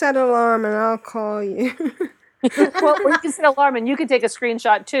I'll set an alarm and I'll call you. Well, you can set an alarm and you can take a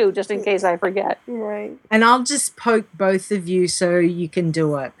screenshot too, just in case I forget. Right. And I'll just poke both of you so you can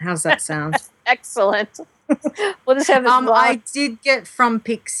do it. How's that sound? Excellent. We'll just have this I did get from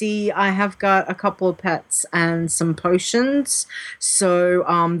Pixie, I have got a couple of pets and some potions. So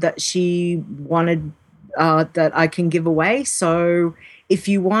that she wanted that I can give away. So if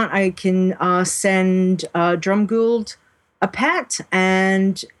you want, I can send Drumgould a pet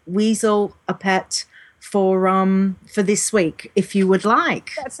and Weasel a pet for this week, if you would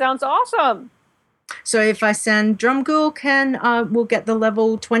like. That sounds awesome. So if I send Drumgould will get the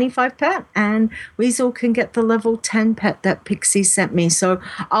level 25 pet, and Weasel can get the level 10 pet that Pixie sent me. So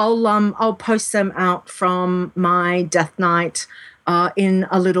I'll post them out from my Death Knight in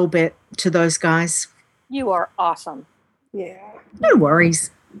a little bit to those guys. You are awesome. Yeah. No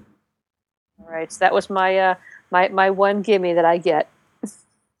worries. All right. So that was my my one gimme that I get.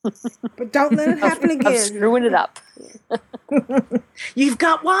 But don't let it happen again. I'm screwing it up. You've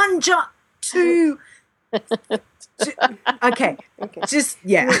got one job. Two. Okay. Just,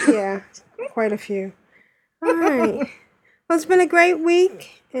 yeah. Yeah. Quite a few. All right. Well, it's been a great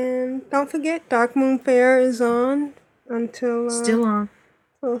week. And don't forget, Dark Moon Fair is on until... Still on.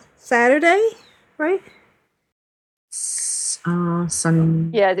 Well, Saturday, right?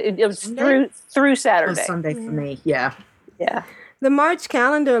 Sunday. Yeah, it was through Saturday. Sunday for me, yeah. Yeah. The March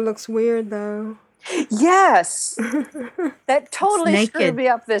calendar looks weird, though. Yes. That totally screwed me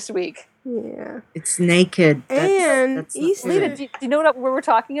up this week. Yeah. It's naked. That's Easter. Do you know what we're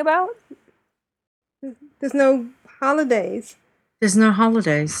talking about? There's no holidays. There's no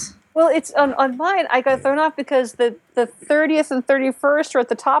holidays. Well, it's on mine. I got thrown off because the 30th and 31st are at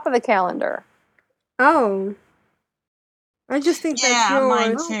the top of the calendar. Oh. I just think that's yours.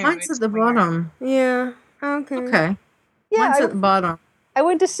 Mine too. Mine's at the bottom. Yeah. Okay. Yeah, mine's at the bottom. I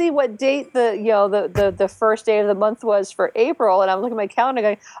went to see what date the first day of the month was for April, and I'm looking at my calendar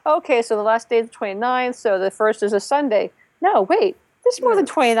going, okay, so the last day is the 29th, so the first is a Sunday. No, wait, there's more than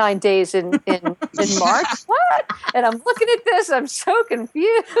 29 days in March. What? And I'm looking at this, I'm so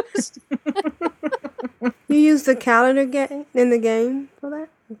confused. You use the calendar in the game for that?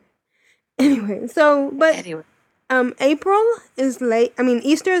 Anyway, April is late. I mean,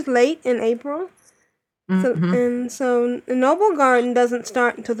 Easter is late in April. So Noble Garden doesn't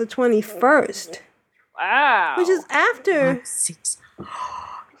start until the 21st. Wow. Which is after 6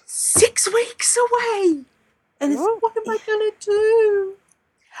 weeks away. And what am I gonna do?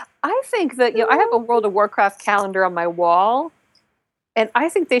 I think that I have a World of Warcraft calendar on my wall, and I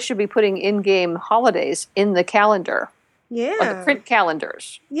think they should be putting in-game holidays in the calendar. Yeah. Like the print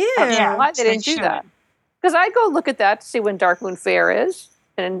calendars. Yeah. I don't know why they didn't do that. Because I go look at that to see when Dark Moon Fair is,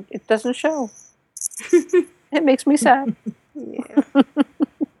 and it doesn't show. It makes me sad. Yeah.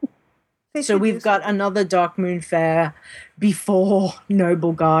 So we've got another Dark Moon Fair before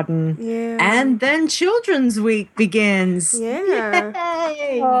Noble Garden. Yeah. And then Children's Week begins. Yeah.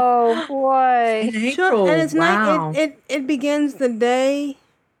 Yay! Oh boy. In April. And it's wow. it begins the day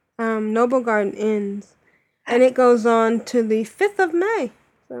Noble Garden ends. And it goes on to the 5th of May.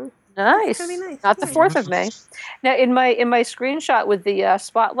 So Nice. That's gonna be nice. Not the 4th of May. Now, in my screenshot with the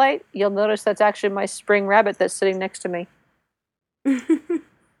spotlight, you'll notice that's actually my spring rabbit that's sitting next to me.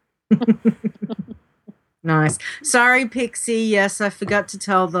 Nice. Sorry, Pixie. Yes, I forgot to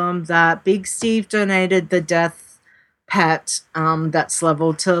tell them that Big Steve donated the death pet that's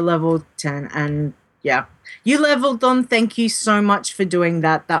leveled to level 10. And yeah, you leveled them. Thank you so much for doing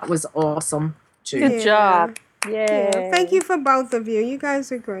that. That was awesome. Too. Good job. Yay. Yeah. Thank you for both of you. You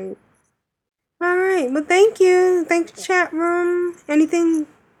guys are great. All right. Well, thank you. Thanks, chat room. Anything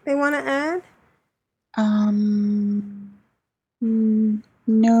they want to add?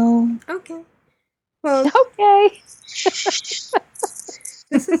 No. Okay. Well, okay.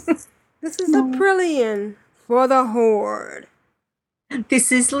 This is Aprillian for the Horde.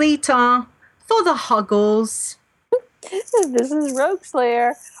 This is Lita for the Huggles. This is Rogue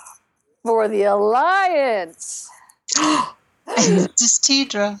Slayer for the Alliance. And this is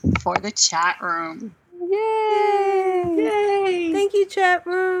Tidra for the chat room. Yay! Yay! Thank you, chat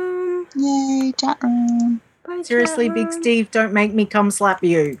room. Yay, chat room. Bye, Seriously, chat Big room. Steve, don't make me come slap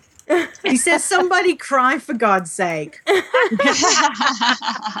you. He says, somebody cry for God's sake.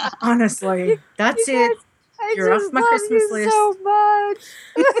 Honestly, that's it. You're off my Christmas list. So much.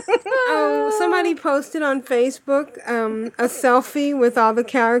 Somebody posted on Facebook a selfie with all the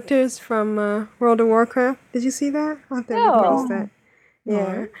characters from World of Warcraft. Did you see that? I'll have to repost that.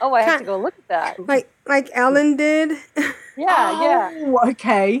 Yeah. Oh, I have to go look at that. Like Ellen did. Yeah. Oh,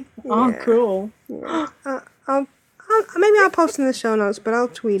 okay. Oh, Yeah. cool. Yeah. Maybe I'll post in the show notes, but I'll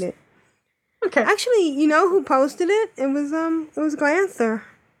tweet it. Okay. Actually, you know who posted it? It was Glanther.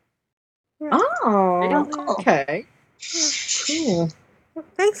 Yeah. Oh, okay. Cool.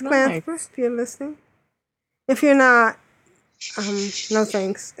 Thanks, Nice. Glanther, if you're listening. If you're not, no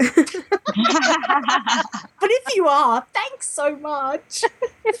thanks. But if you are, thanks so much.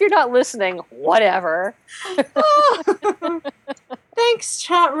 If you're not listening, whatever. Thanks,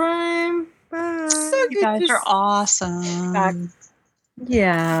 chat room. Bye. So You good guys to are awesome. back.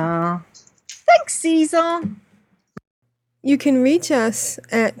 Yeah. Thanks, Caesar. You can reach us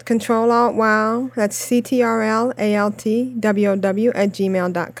at Control-Alt-WoW, that's CTRLALTWOW at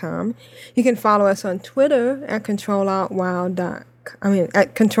gmail.com. You can follow us on Twitter at at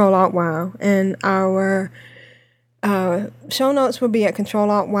Control-Alt-WoW. And our show notes will be at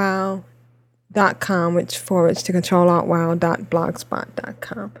controlaltwow.com, which forwards to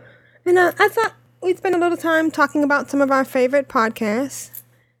controlaltwow.blogspot.com. And I thought we'd spend a little time talking about some of our favorite podcasts.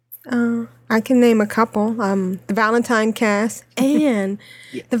 I can name a couple. The Valentine Cast and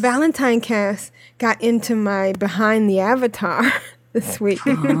the Valentine Cast got into my Behind the Avatar this week.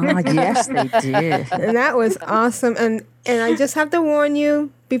 Oh, yes, they did. And that was awesome. And I just have to warn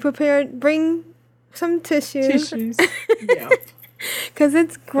you, be prepared. Bring some tissues. Yeah. Because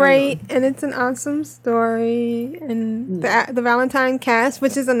it's great and it's an awesome story. And the Valentine Cast,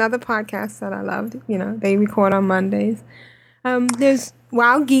 which is another podcast that I loved. You know, they record on Mondays. There's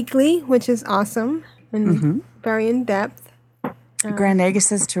Wow Geekly, which is awesome and very in depth. Grand Nagus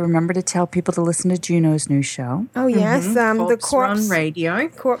says to remember to tell people to listen to Juno's new show. Oh yes, the Corpse Run Radio.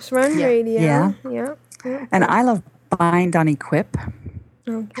 Corpse Run Radio. Yeah. Yeah. And I love Bind on Equip.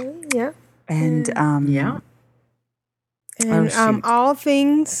 Okay. Yeah. And yeah. And all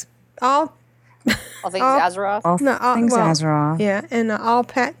things Azeroth. All things Azeroth. Yeah, and all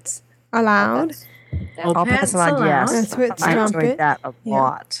pets allowed. All pets allowed, yes. That's with I Trumpet. enjoyed that a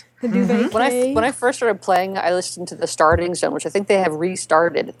lot. The Duvet Cave. When I first started playing, I listened to the Starting Zone, which I think they have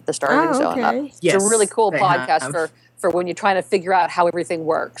restarted the Starting Zone. Okay. It's a really cool they podcast have. for when you're trying to figure out how everything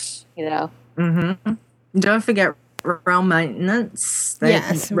works. You know. Mm-hmm. Don't forget Realm Maintenance.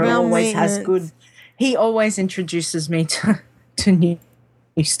 Yes, Realm Realm always has Maintenance. good. He always introduces me to new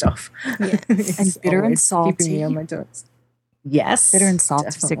stuff. Yes. And Bitter and Keeping me on Salty. my toes. Yes, Bitter and Salty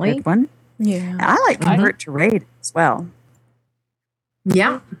is a definitely. good one. Yeah. And I like Convert to Raid as well.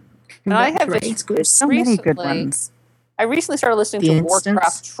 Yeah, And I have Great. just There's so many good recently- ones. I recently started listening The to Instance.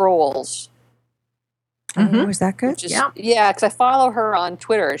 Warcraft Trolls. Oh, is that good? Which is, because I follow her on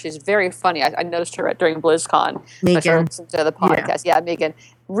Twitter. She's very funny. I noticed her during BlizzCon. So I Megan. started listening to the podcast. Yeah, Megan.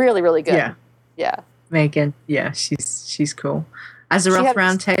 Really, really good. Yeah. Megan. Yeah, she's cool. She Azeroth had-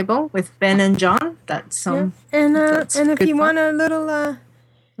 Roundtable with Ben and John. That's And that's if good you fun. want a little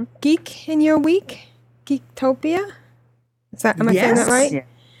geek in your week, Geektopia. Am I saying that right? Yeah.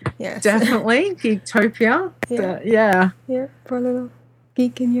 Yes. Definitely. Geektopia. Yeah. Yeah, for a little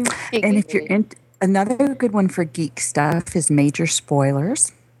geek in your... And if you're in... Another good one for geek stuff is Major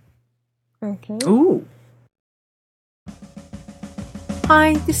Spoilers. Okay. Ooh.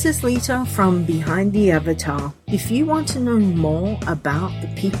 Hi, this is Lita from Behind the Avatar. If you want to know more about the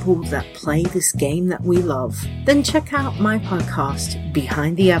people that play this game that we love, then check out my podcast,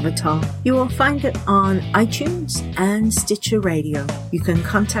 Behind the Avatar. You will find it on iTunes and Stitcher Radio. You can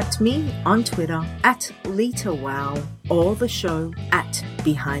contact me on Twitter at LitaWow or the show at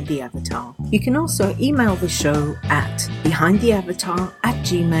Behind the Avatar. You can also email the show at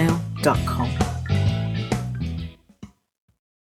behindtheavatar@gmail.com.